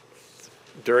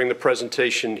 During the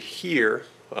presentation here,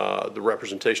 the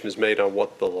representation is made on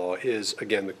what the law is.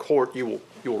 Again, the court, you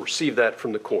will receive that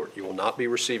from the court. You will not be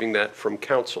receiving that from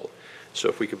counsel. So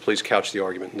if we could please couch the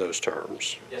argument in those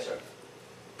terms. Yes,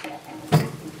 sir.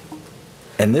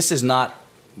 And this is not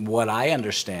what I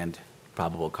understand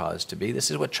probable cause to be. This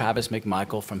is what Travis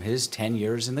McMichael, from his 10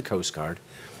 years in the Coast Guard,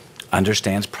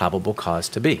 understands probable cause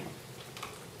to be.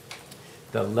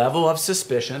 The level of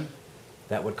suspicion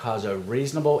that would cause a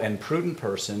reasonable and prudent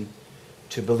person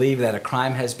to believe that a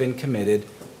crime has been committed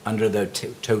under the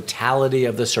totality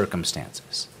of the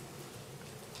circumstances.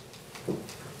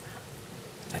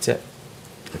 That's it.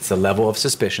 It's the level of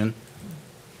suspicion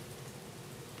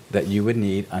that you would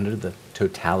need under the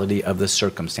totality of the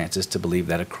circumstances to believe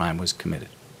that a crime was committed.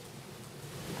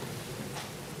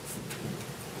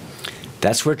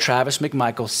 That's where Travis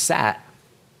McMichael sat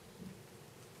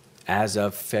as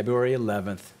of February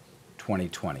 11th,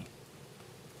 2020.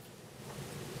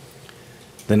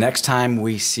 The next time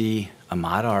we see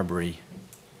Ahmaud Arbery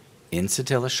in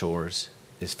Satilla Shores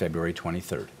is February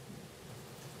 23rd.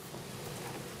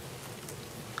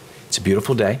 It's a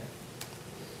beautiful day,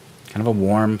 kind of a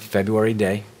warm February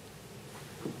day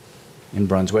in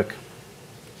Brunswick.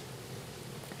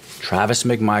 Travis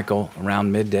McMichael,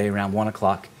 around midday, around 1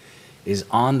 o'clock, is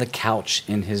on the couch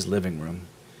in his living room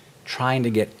trying to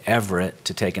get Everett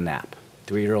to take a nap,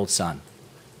 3-year-old son.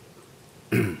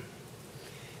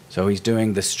 So he's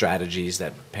doing the strategies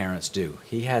that parents do.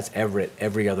 He has Everett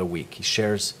every other week. He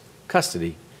shares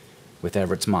custody with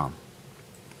Everett's mom.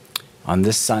 On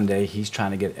this Sunday, he's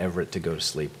trying to get Everett to go to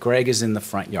sleep. Greg is in the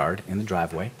front yard, in the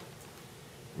driveway,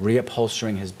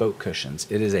 reupholstering his boat cushions.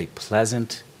 It is a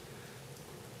pleasant,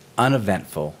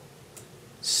 uneventful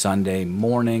Sunday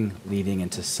morning leading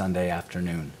into Sunday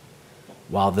afternoon.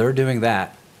 While they're doing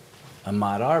that,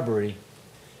 Ahmaud Arbery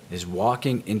is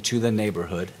walking into the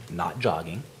neighborhood, not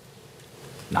jogging,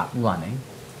 not running,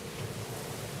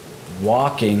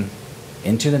 walking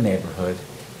into the neighborhood,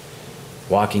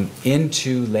 walking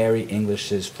into Larry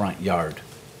English's front yard.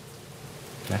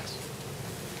 Next.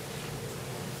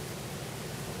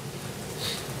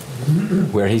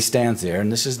 Where he stands there,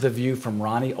 and this is the view from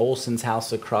Ronnie Olson's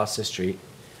house across the street,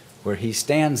 where he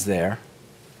stands there,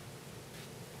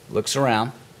 looks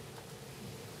around,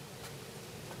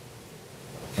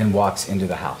 and walks into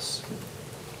the house.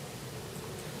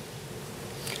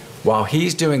 While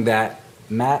he's doing that,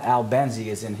 Matt Albenzi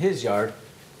is in his yard,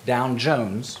 down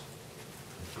Jones.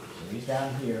 So he's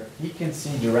down here. He can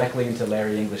see directly into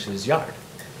Larry English's yard.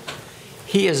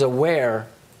 He is aware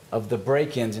of the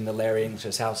break-ins into Larry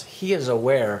English's house. He is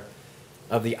aware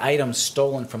of the items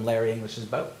stolen from Larry English's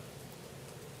boat.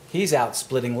 He's out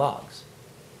splitting logs.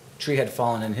 A tree had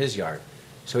fallen in his yard,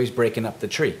 so he's breaking up the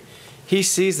tree. He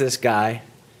sees this guy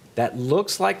that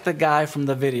looks like the guy from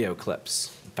the video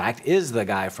clips. In fact, is the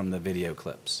guy from the video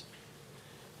clips,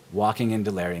 walking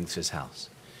into Larry English's house.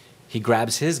 He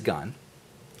grabs his gun,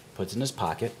 puts it in his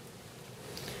pocket,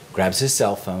 grabs his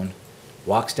cell phone,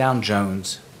 walks down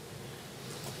Jones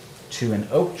to an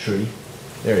oak tree,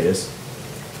 there it is,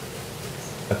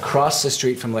 across the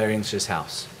street from Larry English's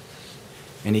house.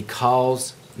 And he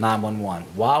calls 911.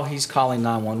 While he's calling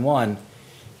 911,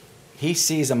 he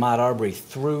sees Ahmaud Arbery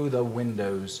through the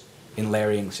windows in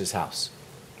Larry English's house.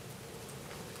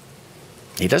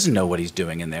 He doesn't know what he's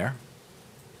doing in there,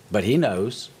 but he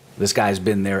knows this guy's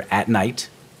been there at night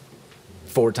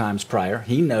 4 times prior.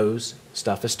 He knows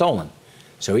stuff is stolen,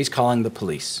 so he's calling the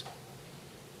police.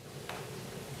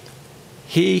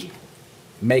 He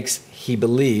makes, he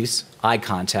believes, eye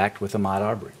contact with Ahmaud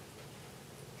Arbery.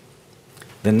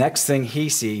 The next thing he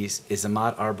sees is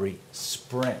Ahmaud Arbery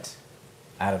sprint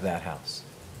out of that house.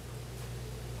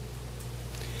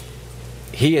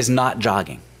 He is not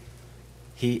jogging.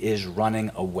 He is running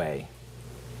away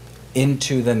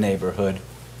into the neighborhood,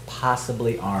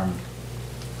 possibly armed,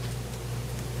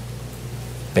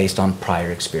 based on prior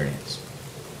experience.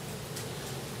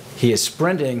 He is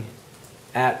sprinting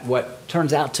at what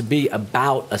turns out to be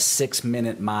about a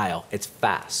 6-minute mile. It's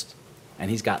fast,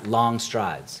 and he's got long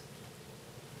strides.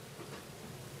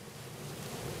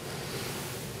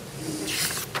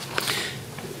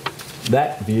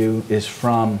 That view is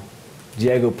from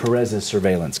Diego Perez's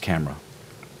surveillance camera.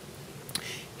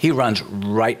 He runs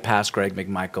right past Greg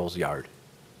McMichael's yard.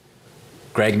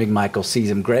 Greg McMichael sees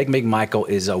him. Greg McMichael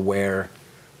is aware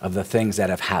of the things that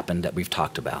have happened that we've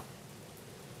talked about.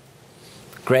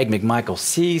 Greg McMichael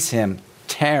sees him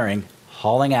tearing,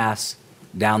 hauling ass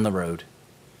down the road.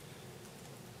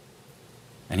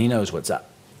 And he knows what's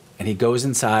up. And he goes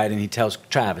inside and he tells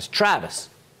Travis, Travis,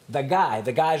 the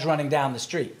guy's running down the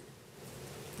street.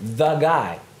 The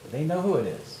guy. They know who it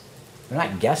is. They're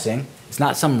not guessing. It's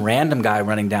not some random guy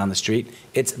running down the street.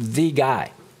 It's the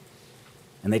guy.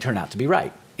 And they turn out to be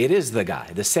right. It is the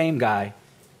guy, the same guy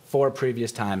 4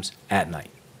 previous times at night.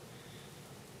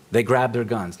 They grab their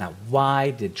guns. Now,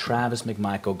 why did Travis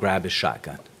McMichael grab his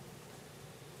shotgun?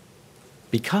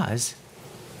 Because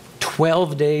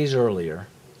 12 days earlier,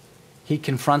 he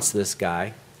confronts this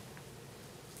guy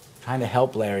trying to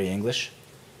help Larry English,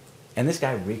 and this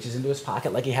guy reaches into his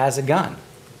pocket like he has a gun.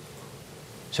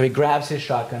 So he grabs his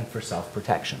shotgun for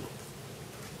self-protection.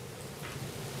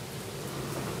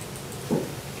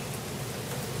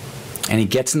 And he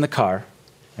gets in the car,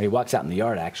 or he walks out in the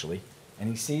yard actually, and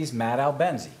he sees Matt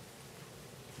Albenzi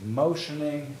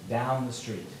motioning down the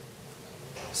street.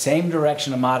 Same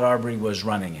direction Ahmaud Arbery was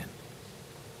running in.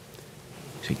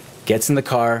 So he gets in the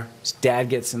car, his dad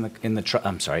gets in the truck,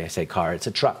 I'm sorry, I say car, it's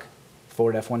a truck,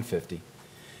 Ford F-150,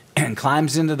 and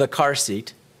climbs into the car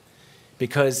seat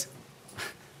because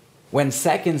when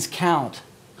seconds count,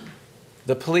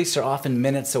 the police are often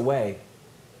minutes away.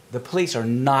 The police are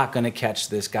not going to catch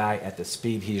this guy at the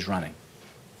speed he's running.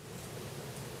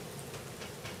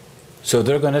 So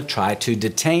they're going to try to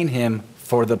detain him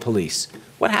for the police.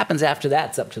 What happens after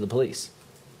that is up to the police.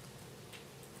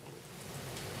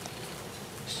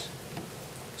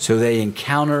 So they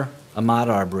encounter Ahmaud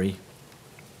Arbery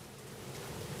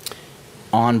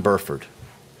on Burford.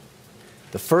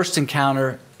 The first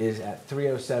encounter is at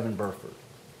 307 Burford.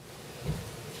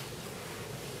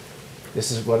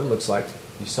 This is what it looks like.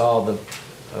 You saw the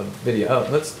video.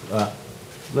 Oh,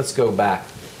 let's go back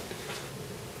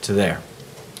to there.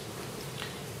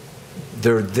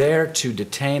 They're there to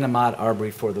detain Ahmaud Arbery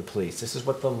for the police. This is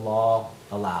what the law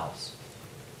allows.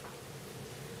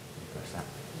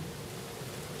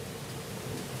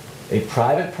 A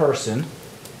private person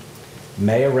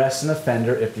may arrest an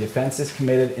offender if the offense is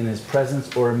committed in his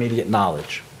presence or immediate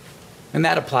knowledge. And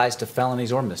that applies to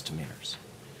felonies or misdemeanors.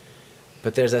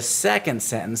 But there's a second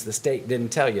sentence the state didn't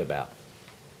tell you about.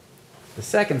 The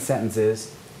second sentence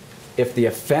is, if the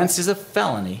offense is a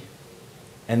felony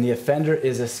and the offender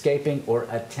is escaping or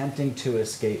attempting to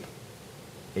escape,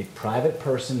 a private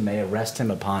person may arrest him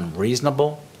upon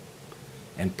reasonable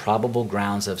and probable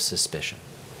grounds of suspicion.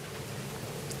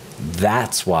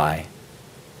 That's why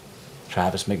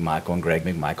Travis McMichael and Greg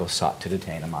McMichael sought to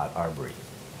detain Ahmaud Arbery.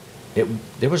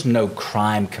 There was no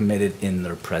crime committed in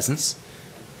their presence.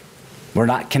 We're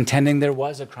not contending there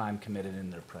was a crime committed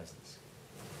in their presence.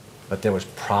 But there was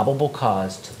probable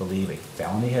cause to believe a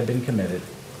felony had been committed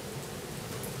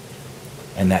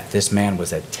and that this man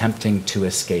was attempting to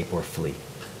escape or flee.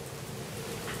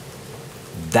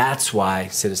 That's why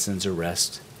citizen's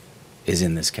arrest is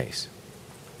in this case.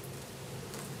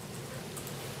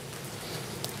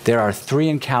 There are 3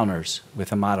 encounters with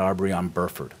Ahmaud Arbery on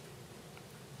Burford.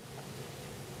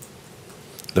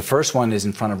 The first one is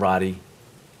in front of Roddy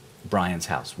Bryan's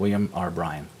house, William R.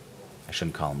 Bryan. I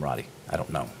shouldn't call him Roddy, I don't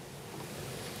know.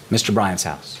 Mr. Bryan's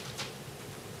house.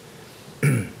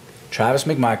 Travis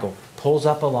McMichael pulls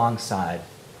up alongside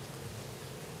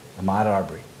Ahmaud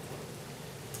Arbery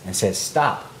and says,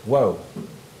 "Stop, whoa,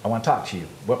 I want to talk to you.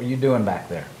 What were you doing back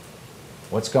there?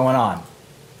 What's going on?"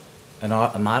 And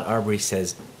Ahmaud Arbery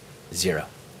says, "Zero."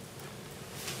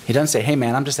 He doesn't say, "Hey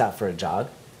man, I'm just out for a jog."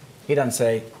 He doesn't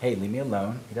say, "Hey, leave me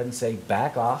alone." He doesn't say,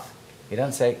 "Back off." He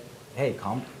doesn't say, "Hey,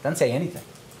 calm." Doesn't say anything.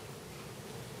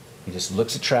 He just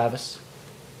looks at Travis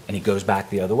and he goes back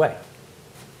the other way.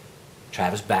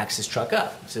 Travis backs his truck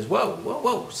up. He says, "Whoa, whoa,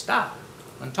 whoa, stop.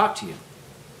 I want to talk to you."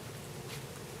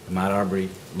 Ahmaud Arbery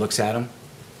looks at him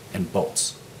and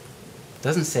bolts.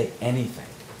 Doesn't say anything.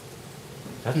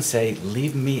 Doesn't say,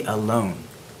 "Leave me alone."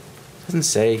 Doesn't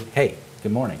say, "Hey,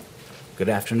 good morning, good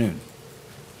afternoon."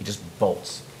 He just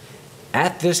bolts.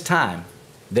 At this time,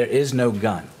 there is no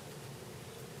gun.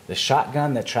 The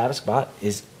shotgun that Travis bought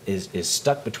is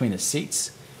stuck between his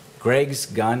seats. Greg's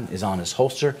gun is on his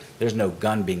holster. There's no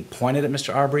gun being pointed at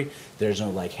Mr. Arbery. There's no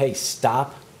like, "Hey,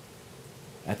 stop,"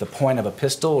 at the point of a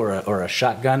pistol or a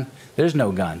shotgun. There's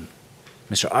no gun.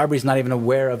 Mr. Arbery's not even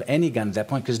aware of any gun at that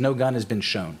point because no gun has been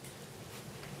shown.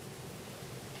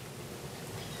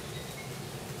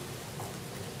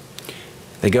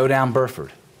 They go down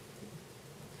Burford.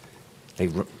 They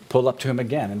pull up to him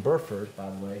again. And Burford, by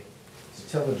the way,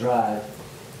 Satilla Drive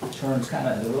turns kind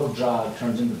of, the little jog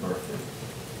turns into Burford.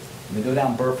 And they go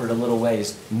down Burford a little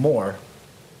ways more.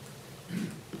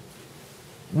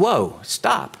 "Whoa,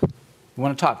 stop. We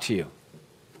want to talk to you."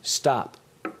 "Stop.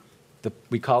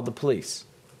 We called the police.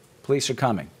 Police are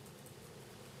coming."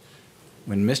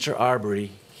 When Mr.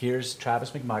 Arbery hears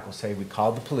Travis McMichael say, "We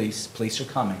called the police. Police are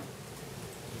coming,"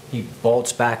 he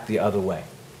bolts back the other way,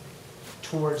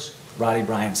 towards Roddy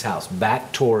Bryan's house,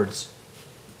 back towards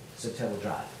Satilla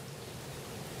Drive.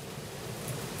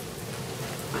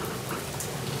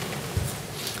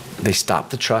 They stop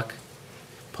the truck,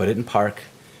 put it in park.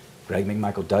 Greg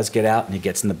McMichael does get out and he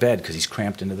gets in the bed because he's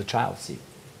cramped into the child seat.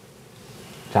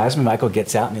 Travis McMichael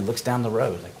gets out and he looks down the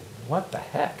road like, what the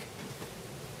heck?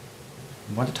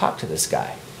 I want to talk to this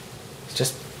guy. He's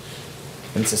just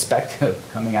been suspected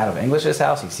of coming out of English's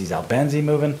house. He sees Albenzi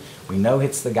moving. We know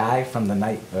it's the guy from the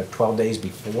night 12 days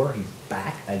before. He's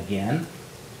back again.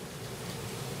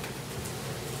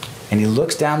 And he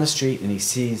looks down the street and he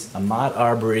sees Ahmaud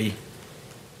Arbery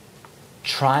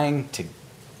trying to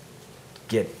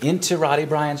get into Roddy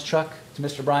Bryan's truck, to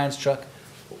Mr. Bryan's truck.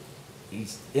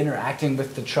 He's interacting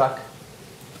with the truck.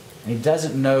 And he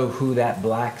doesn't know who that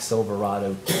black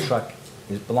Silverado truck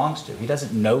belongs to. He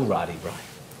doesn't know Roddy Bryan.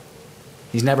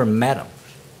 He's never met him.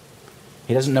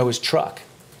 He doesn't know his truck.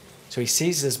 So he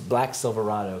sees this black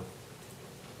Silverado,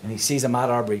 and he sees Ahmaud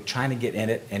Arbery trying to get in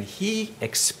it, and he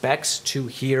expects to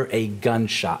hear a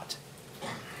gunshot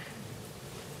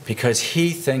because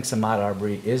he thinks Ahmaud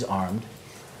Arbery is armed,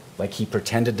 like he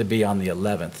pretended to be on the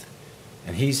 11th,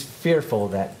 and he's fearful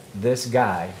that this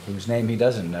guy, whose name he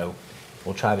doesn't know,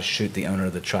 will try to shoot the owner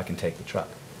of the truck and take the truck.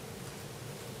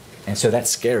 And so that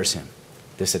scares him.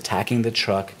 This attacking the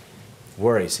truck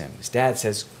worries him. His dad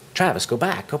says, "Travis, go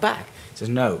back, go back." He says,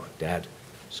 "No, Dad,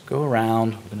 just go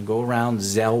around. We're going to go around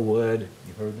Zellwood."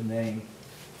 You've heard the name.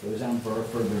 Goes down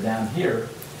further down here.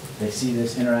 They see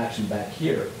this interaction back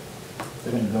here.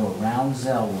 They're going to go around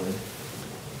Zellwood.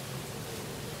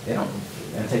 They're going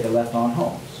to take a left on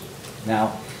Holmes.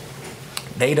 Now,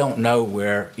 they don't know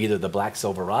where either the black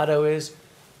Silverado is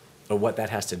or what that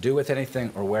has to do with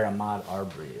anything or where Ahmaud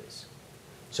Arbery is.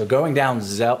 So going down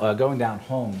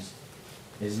Holmes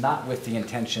is not with the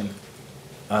intention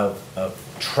of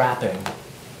trapping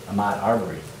Ahmaud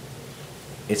Arbery.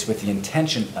 It's with the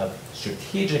intention of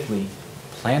strategically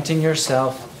planting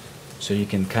yourself so you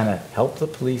can kind of help the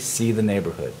police see the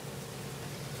neighborhood.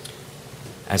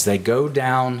 As they go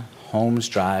down Holmes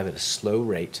Drive at a slow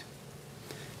rate,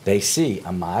 they see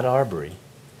Ahmaud Arbery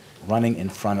running in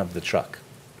front of the truck.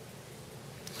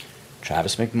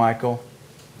 Travis McMichael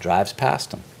drives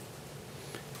past him.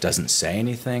 Doesn't say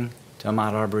anything to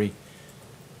Ahmaud Arbery,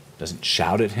 doesn't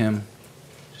shout at him,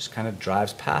 just kind of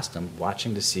drives past him,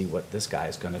 watching to see what this guy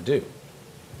is going to do.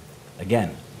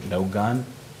 Again, no gun,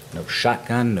 no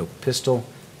shotgun, no pistol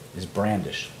is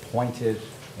brandished, pointed,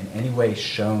 in any way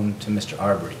shown to Mr.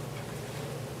 Arbery.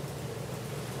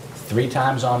 3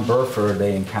 times on Burford,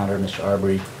 they encountered Mr.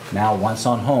 Arbery. Now, once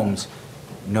on Holmes,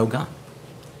 no gun.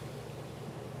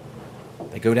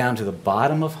 They go down to the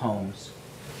bottom of Holmes,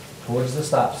 towards the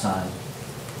stop sign,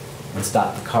 and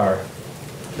stop the car.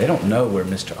 They don't know where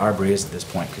Mr. Arbery is at this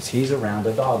point because he's around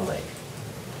a dog leg.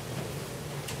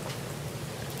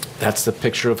 That's the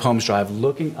picture of Holmes Drive,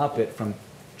 looking up it from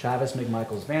Travis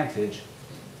McMichael's vantage,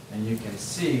 and you can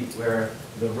see where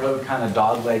the road kind of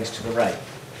dog legs to the right.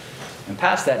 And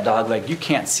past that dog leg, you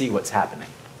can't see what's happening.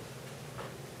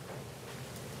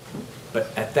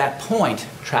 But at that point,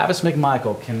 Travis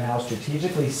McMichael can now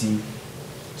strategically see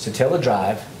Satilla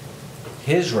Drive,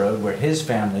 his road where his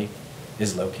family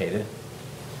is located,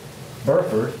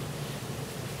 Burford,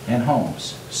 and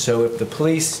Holmes. So if the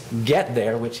police get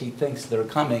there, which he thinks they're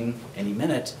coming any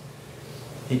minute,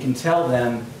 he can tell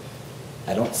them,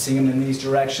 "I don't see him in these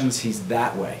directions, he's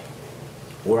that way."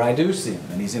 Or I do see him,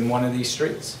 and he's in one of these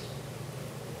streets.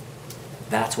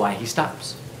 That's why he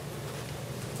stops.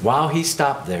 While he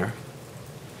stopped there,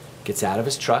 gets out of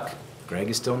his truck, Greg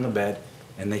is still in the bed,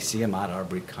 and they see Ahmaud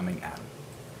Arbery coming at him.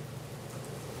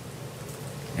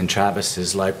 And Travis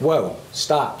is like, "Whoa,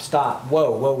 stop, stop,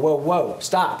 whoa, whoa, whoa, whoa,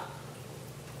 stop."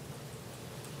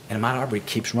 And Ahmaud Arbery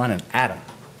keeps running at him.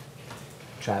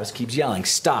 Travis keeps yelling,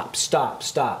 "Stop, stop,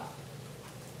 stop."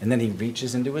 And then he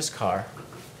reaches into his car,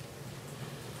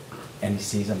 and he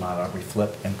sees Ahmaud Arbery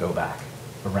flip and go back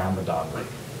around the dog leg.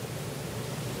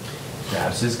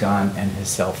 Grabs his gun and his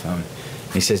cell phone.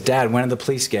 He says, "Dad, when are the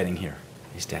police getting here?"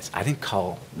 His dad says, "I didn't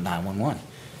call 911.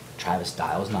 Travis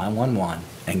dials 911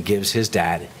 and gives his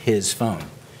dad his phone.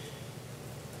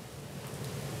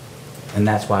 And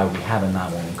that's why we have a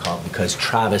 911 call, because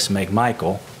Travis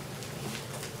McMichael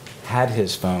had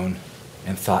his phone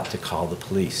and thought to call the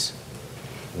police.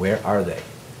 Where are they?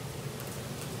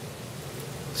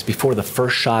 It's before the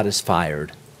first shot is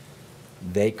fired.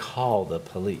 They call the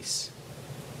police.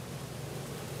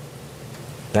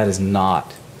 That is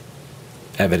not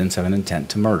evidence of an intent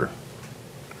to murder.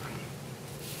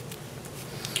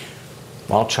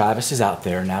 While Travis is out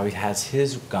there, now he has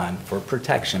his gun for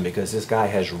protection because this guy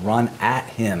has run at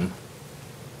him,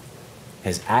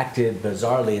 has acted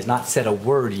bizarrely, has not said a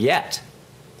word yet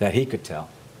that he could tell.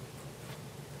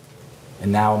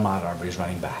 And now Ahmaud Arbery is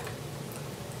running back.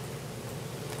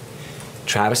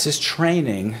 Travis's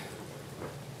training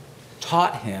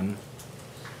taught him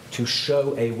to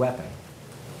show a weapon.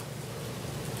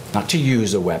 Not to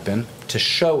use a weapon, to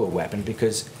show a weapon,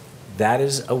 because that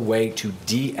is a way to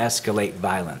de-escalate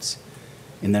violence.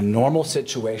 In the normal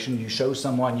situation, you show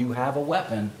someone you have a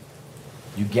weapon,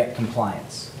 you get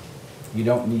compliance. You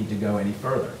don't need to go any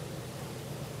further.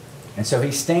 And so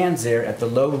he stands there at the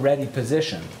low ready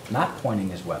position, not pointing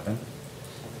his weapon,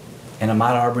 and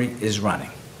Ahmaud Arbery is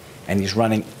running. And he's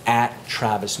running at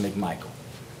Travis McMichael.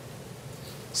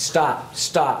 stop,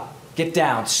 stop, get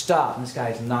down, stop. And this guy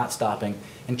is not stopping.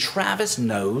 And Travis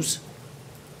knows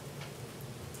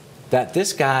that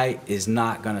this guy is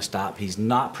not going to stop. He's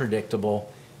not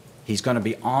predictable. He's going to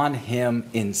be on him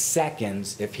in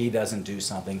seconds if he doesn't do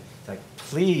something. It's like,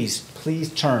 please,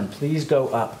 please turn. Please go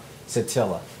up,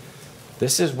 Satilla.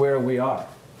 This is where we are.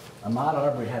 Ahmaud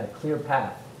Arbery had a clear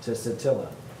path to Satilla.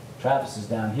 Travis is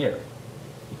down here.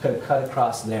 He could have cut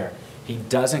across there. He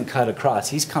doesn't cut across.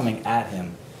 He's coming at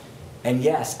him. And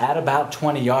yes, at about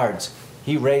 20 yards,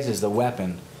 he raises the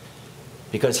weapon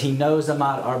because he knows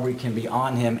Ahmaud Arbery can be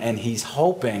on him, and he's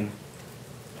hoping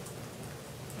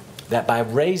that by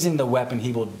raising the weapon,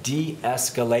 he will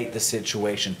de-escalate the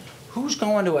situation. Who's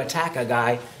going to attack a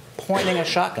guy pointing a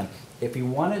shotgun? If he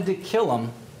wanted to kill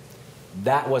him,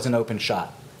 that was an open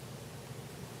shot.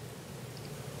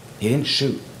 He didn't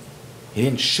shoot. He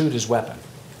didn't shoot his weapon.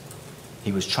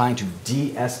 He was trying to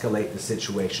de-escalate the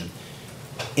situation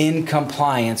in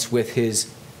compliance with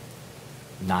his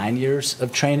 9 years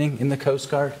of training in the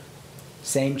Coast Guard,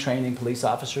 same training police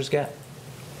officers get.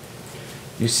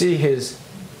 You see his,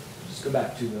 just go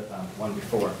back to the one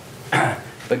before.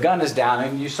 The gun is down,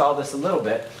 and you saw this a little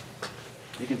bit.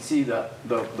 You can see the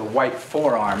white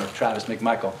forearm of Travis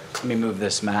McMichael. Let me move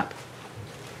this map.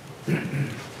 I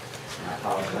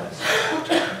apologize. I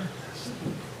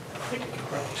think you can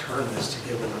probably turn this to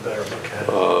give them a better look at it.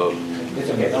 It's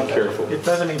okay, don't Be careful. It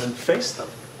doesn't even face them.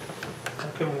 How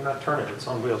can we not turn it? It's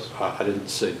on wheels. I didn't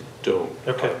say don't.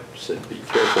 Okay. I said be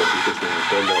careful, because when we've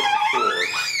done that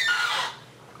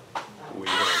before, we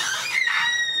have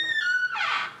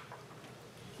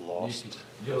lost.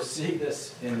 You'll see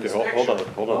this in this Okay, hold picture.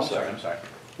 on, hold on a I'm sorry, second. I'm sorry.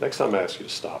 Next time I ask you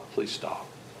to stop, please stop.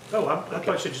 Oh, I thought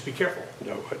I should just be careful.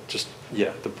 No,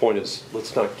 yeah, the point is,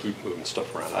 let's not keep moving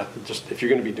stuff around. If you're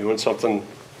gonna be doing something,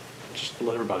 just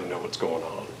let everybody know what's going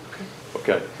on.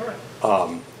 Okay? All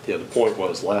right. Yeah, the point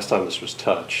was, last time this was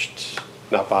touched,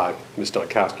 not by Ms.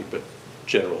 Donkowski, but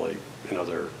generally in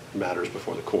other matters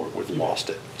before the court, we've lost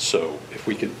it. So if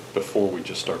we could, before we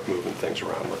just start moving things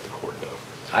around, let the court know.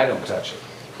 I don't touch it.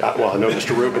 Well, I know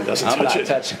Mr. Rubin doesn't I'm touch not it.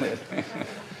 touching it.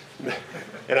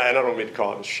 And I don't mean to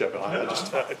call it shit,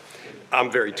 but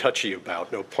I'm very touchy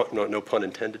about, no pun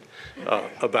intended,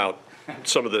 about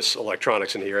some of this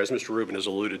electronics in here. As Mr. Rubin has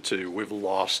alluded to, we've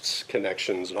lost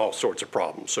connections and all sorts of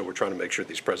problems. So we're trying to make sure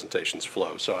these presentations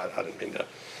flow. So I didn't mean to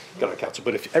get on counsel.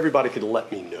 But if everybody could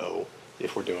let me know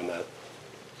if we're doing that.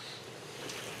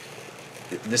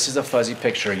 This is a fuzzy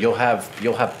picture. You'll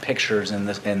have pictures in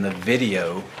the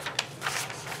video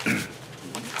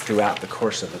throughout the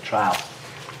course of the trial.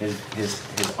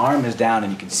 His arm is down,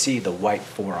 and you can see the white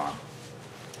forearm.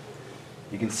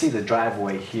 You can see the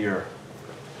driveway here.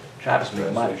 Travis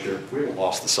McMichael. We haven't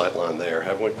lost the sight line there,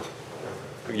 have we?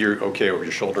 You're okay over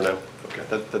your shoulder now? Okay,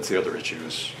 that's the other issue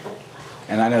is,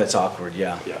 And I know it's awkward,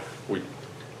 yeah.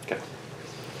 okay.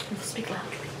 Speak loud.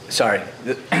 Sorry.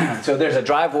 So there's a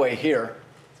driveway here,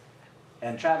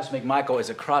 and Travis McMichael is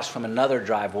across from another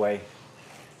driveway.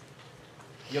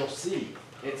 You'll see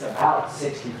it's about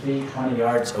 60 feet, 20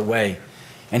 yards away.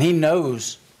 And he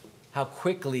knows how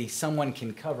quickly someone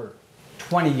can cover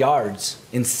 20 yards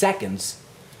in seconds.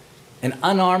 An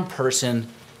unarmed person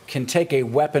can take a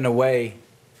weapon away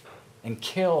and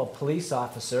kill a police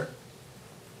officer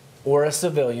or a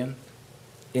civilian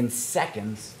in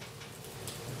seconds,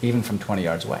 even from 20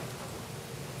 yards away.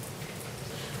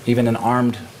 Even an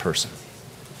armed person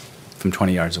from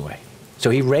 20 yards away. So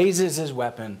he raises his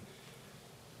weapon.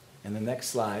 In the next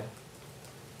slide,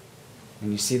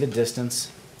 and you see the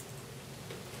distance,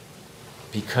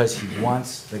 because he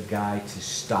wants the guy to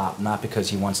stop, not because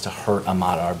he wants to hurt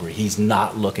Ahmaud Arbery. He's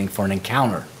not looking for an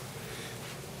encounter.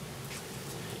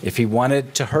 If he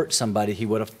wanted to hurt somebody, he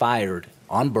would have fired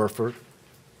on Burford,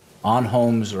 on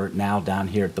Holmes, or now down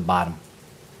here at the bottom.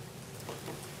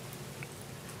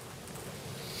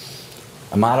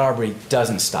 Ahmaud Arbery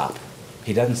doesn't stop.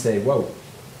 He doesn't say, whoa,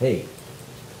 hey,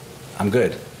 I'm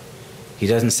good. He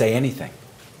doesn't say anything.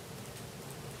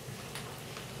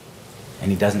 And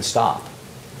he doesn't stop.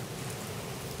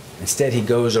 Instead, he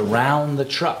goes around the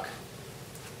truck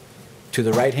to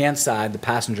the right-hand side, the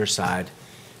passenger side,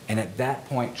 and at that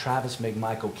point, Travis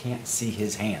McMichael can't see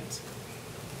his hands.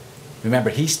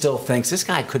 Remember, he still thinks this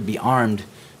guy could be armed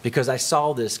because I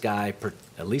saw this guy,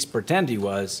 at least pretend he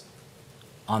was,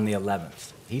 on the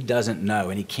 11th. He doesn't know,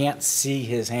 and he can't see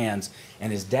his hands.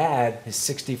 And his dad, his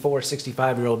 64,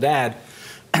 65-year-old dad,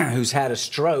 who's had a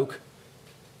stroke,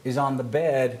 is on the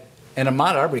bed, and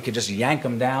Ahmaud Arbery could just yank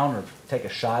him down or take a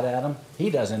shot at him. He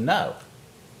doesn't know.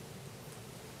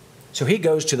 So he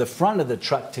goes to the front of the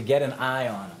truck to get an eye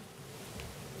on him.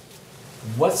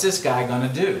 What's this guy going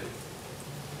to do?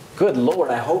 good Lord,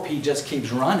 I hope he just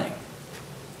keeps running.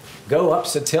 Go up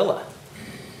Satilla.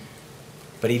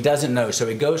 But he doesn't know, so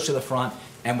he goes to the front,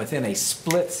 and within a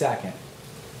split second,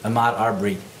 Ahmaud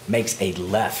Arbery makes a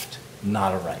left,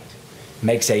 not a right.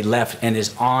 Makes a left and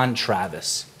is on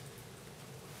Travis,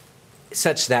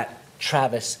 such that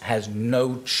Travis has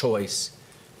no choice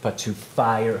but to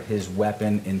fire his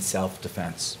weapon in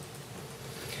self-defense.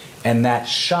 And that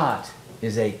shot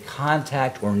is a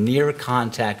contact or near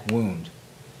contact wound,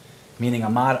 meaning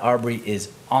Ahmaud Arbery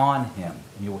is on him.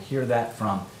 You will hear that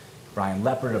from Brian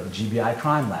Leopard of the GBI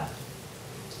Crime Lab.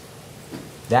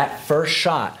 That first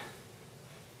shot,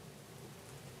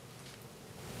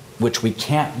 which we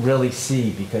can't really see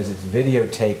because it's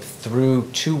videotaped through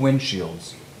two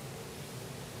windshields,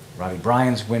 Robbie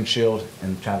Bryan's windshield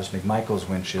and Travis McMichael's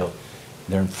windshield,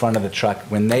 they're in front of the truck.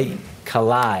 When they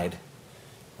collide,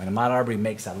 when Ahmaud Arbery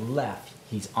makes a left,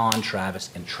 he's on Travis,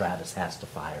 and Travis has to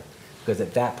fire. Because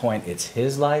at that point, it's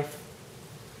his life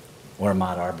or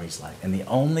Ahmaud Arbery's life. And the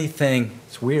only thing,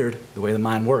 it's weird the way the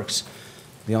mind works,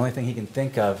 the only thing he can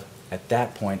think of at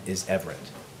that point is Everett.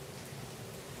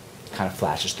 Kind of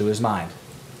flashes through his mind.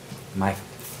 My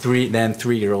then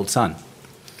three-year-old son.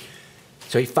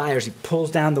 So he fires, he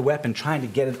pulls down the weapon, trying to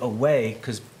get it away,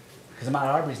 because Ahmaud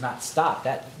Arbery's not stopped.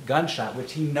 That gunshot,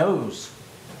 which he knows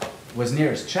was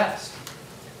near his chest,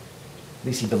 at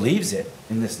least he believes it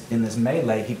in this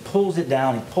melee, he pulls it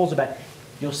down, he pulls it back.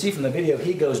 You'll see from the video,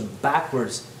 he goes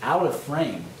backwards out of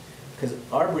frame, because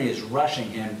Arbery is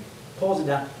rushing him, pulls it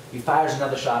down, he fires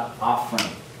another shot off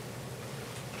frame.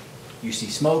 You see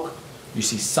smoke, you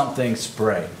see something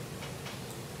spray.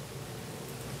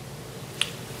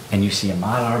 And you see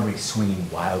Ahmaud Arbery swinging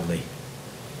wildly.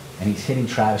 And he's hitting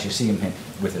Travis. You see him hit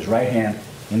with his right hand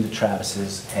into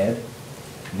Travis's head,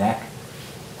 neck.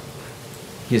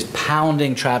 He is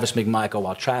pounding Travis McMichael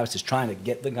while Travis is trying to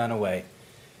get the gun away.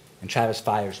 And Travis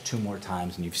fires 2 more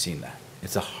times, and you've seen that.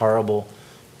 It's a horrible,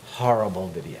 horrible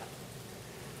video.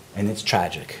 And it's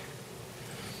tragic.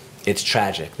 It's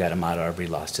tragic that Ahmaud Arbery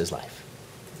lost his life.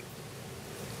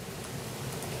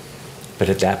 But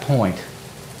at that point,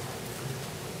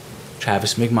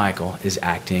 Travis McMichael is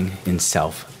acting in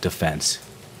self-defense.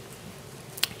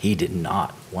 He did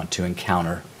not want to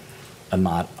encounter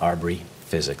Ahmaud Arbery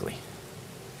physically.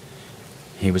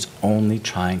 He was only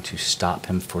trying to stop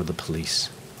him for the police.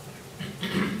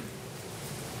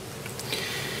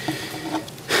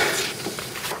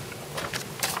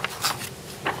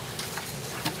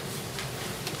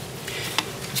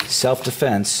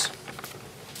 Self-defense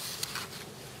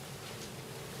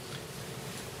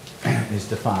is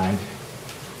defined,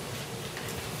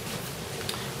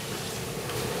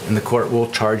 and the court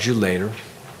will charge you later.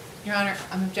 Your Honor,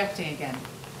 I'm objecting again.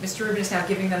 Mr. Rubin is now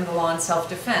giving them the law in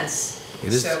self-defense.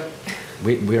 It is, so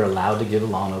we are allowed to give a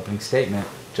law in opening statement,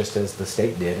 just as the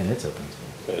state did in its opening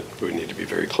statement. But we need to be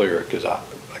very clear, because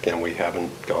again, we haven't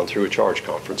gone through a charge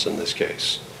conference in this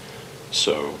case.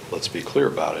 So let's be clear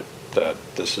about it, that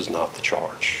this is not the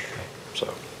charge.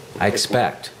 So I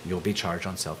expect you'll be charged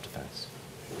on self-defense.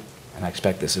 And I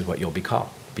expect this is what you'll be called,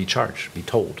 be charged, be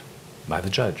told by the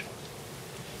judge.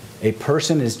 A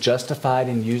person is justified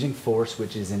in using force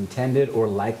which is intended or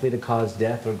likely to cause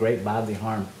death or great bodily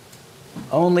harm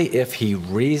only if he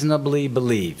reasonably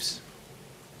believes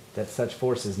that such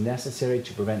force is necessary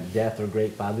to prevent death or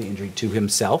great bodily injury to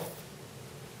himself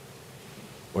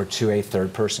or to a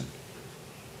third person.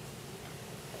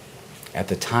 At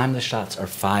the time the shots are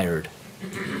fired,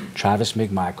 Travis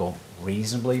McMichael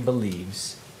reasonably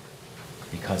believes,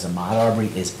 because Ahmaud Arbery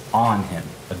is on him,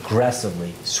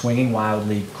 aggressively, swinging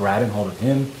wildly, grabbing hold of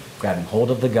him, grabbing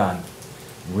hold of the gun,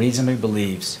 reasonably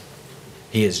believes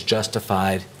he is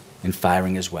justified in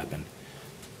firing his weapon,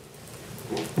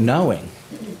 knowing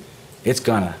it's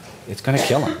gonna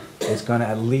kill him. It's gonna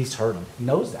at least hurt him. He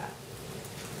knows that.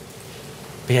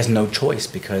 But he has no choice,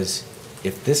 because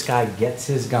if this guy gets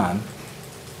his gun,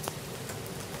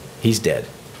 he's dead,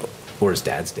 or his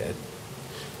dad's dead.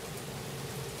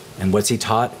 And what's he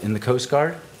taught in the Coast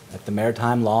Guard at the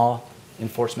Maritime Law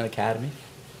Enforcement Academy?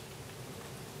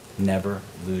 Never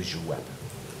lose your weapon.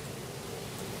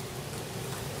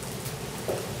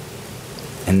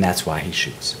 And that's why he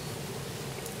shoots.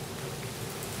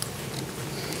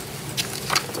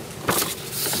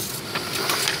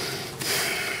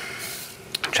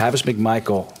 Travis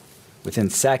McMichael, within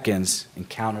seconds,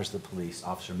 encounters the police.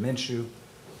 Officer Minshew,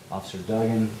 Officer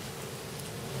Duggan,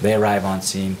 they arrive on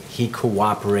scene. He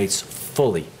cooperates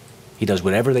fully. He does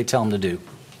whatever they tell him to do.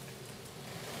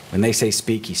 When they say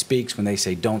speak, he speaks. When they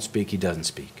say don't speak, he doesn't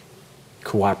speak.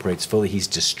 Cooperates fully. He's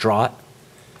distraught.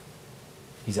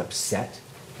 He's upset.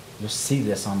 You'll see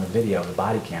this on the video, the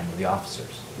body cam of the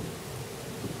officers.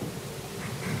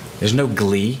 There's no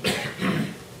glee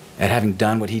at having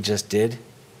done what he just did.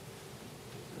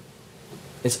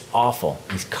 It's awful.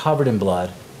 He's covered in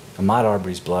blood, Ahmaud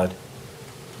Arbery's blood.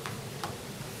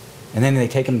 And then they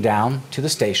take him down to the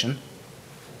station,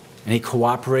 and he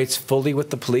cooperates fully with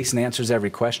the police and answers every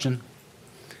question.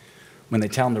 When they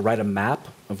tell him to write a map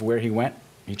of where he went,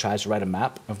 he tries to write a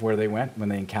map of where they went when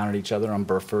they encountered each other on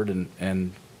Burford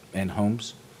and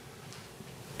Holmes.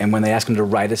 And when they ask him to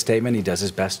write a statement, he does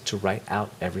his best to write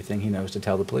out everything he knows to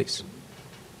tell the police.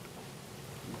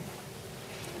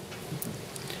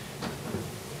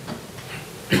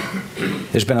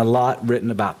 There's been a lot written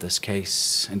about this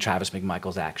case and Travis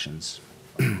McMichael's actions.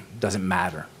 Doesn't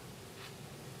matter.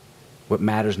 What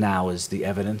matters now is the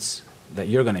evidence that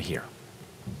you're going to hear,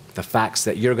 the facts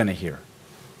that you're going to hear,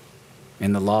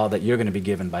 and the law that you're going to be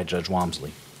given by Judge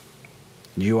Walmsley.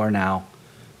 You are now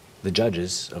the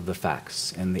judges of the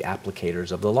facts and the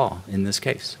applicators of the law in this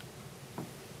case.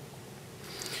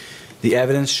 The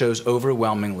evidence shows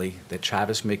overwhelmingly that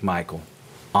Travis McMichael,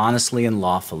 honestly and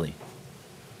lawfully,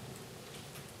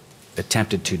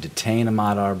 attempted to detain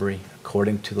Ahmaud Arbery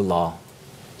according to the law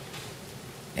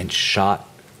and shot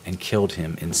and killed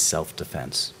him in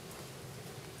self-defense.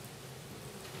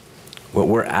 What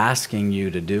we're asking you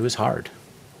to do is hard,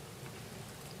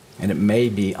 and it may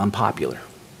be unpopular,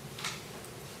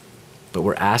 but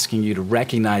we're asking you to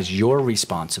recognize your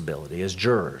responsibility as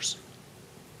jurors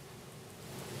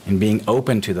in being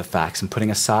open to the facts and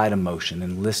putting aside emotion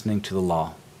and listening to the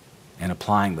law and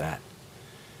applying that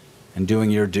and doing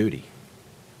your duty.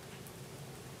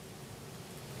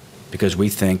 Because we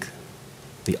think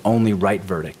the only right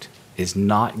verdict is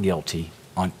not guilty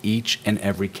on each and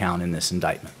every count in this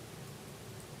indictment.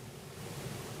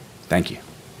 Thank you.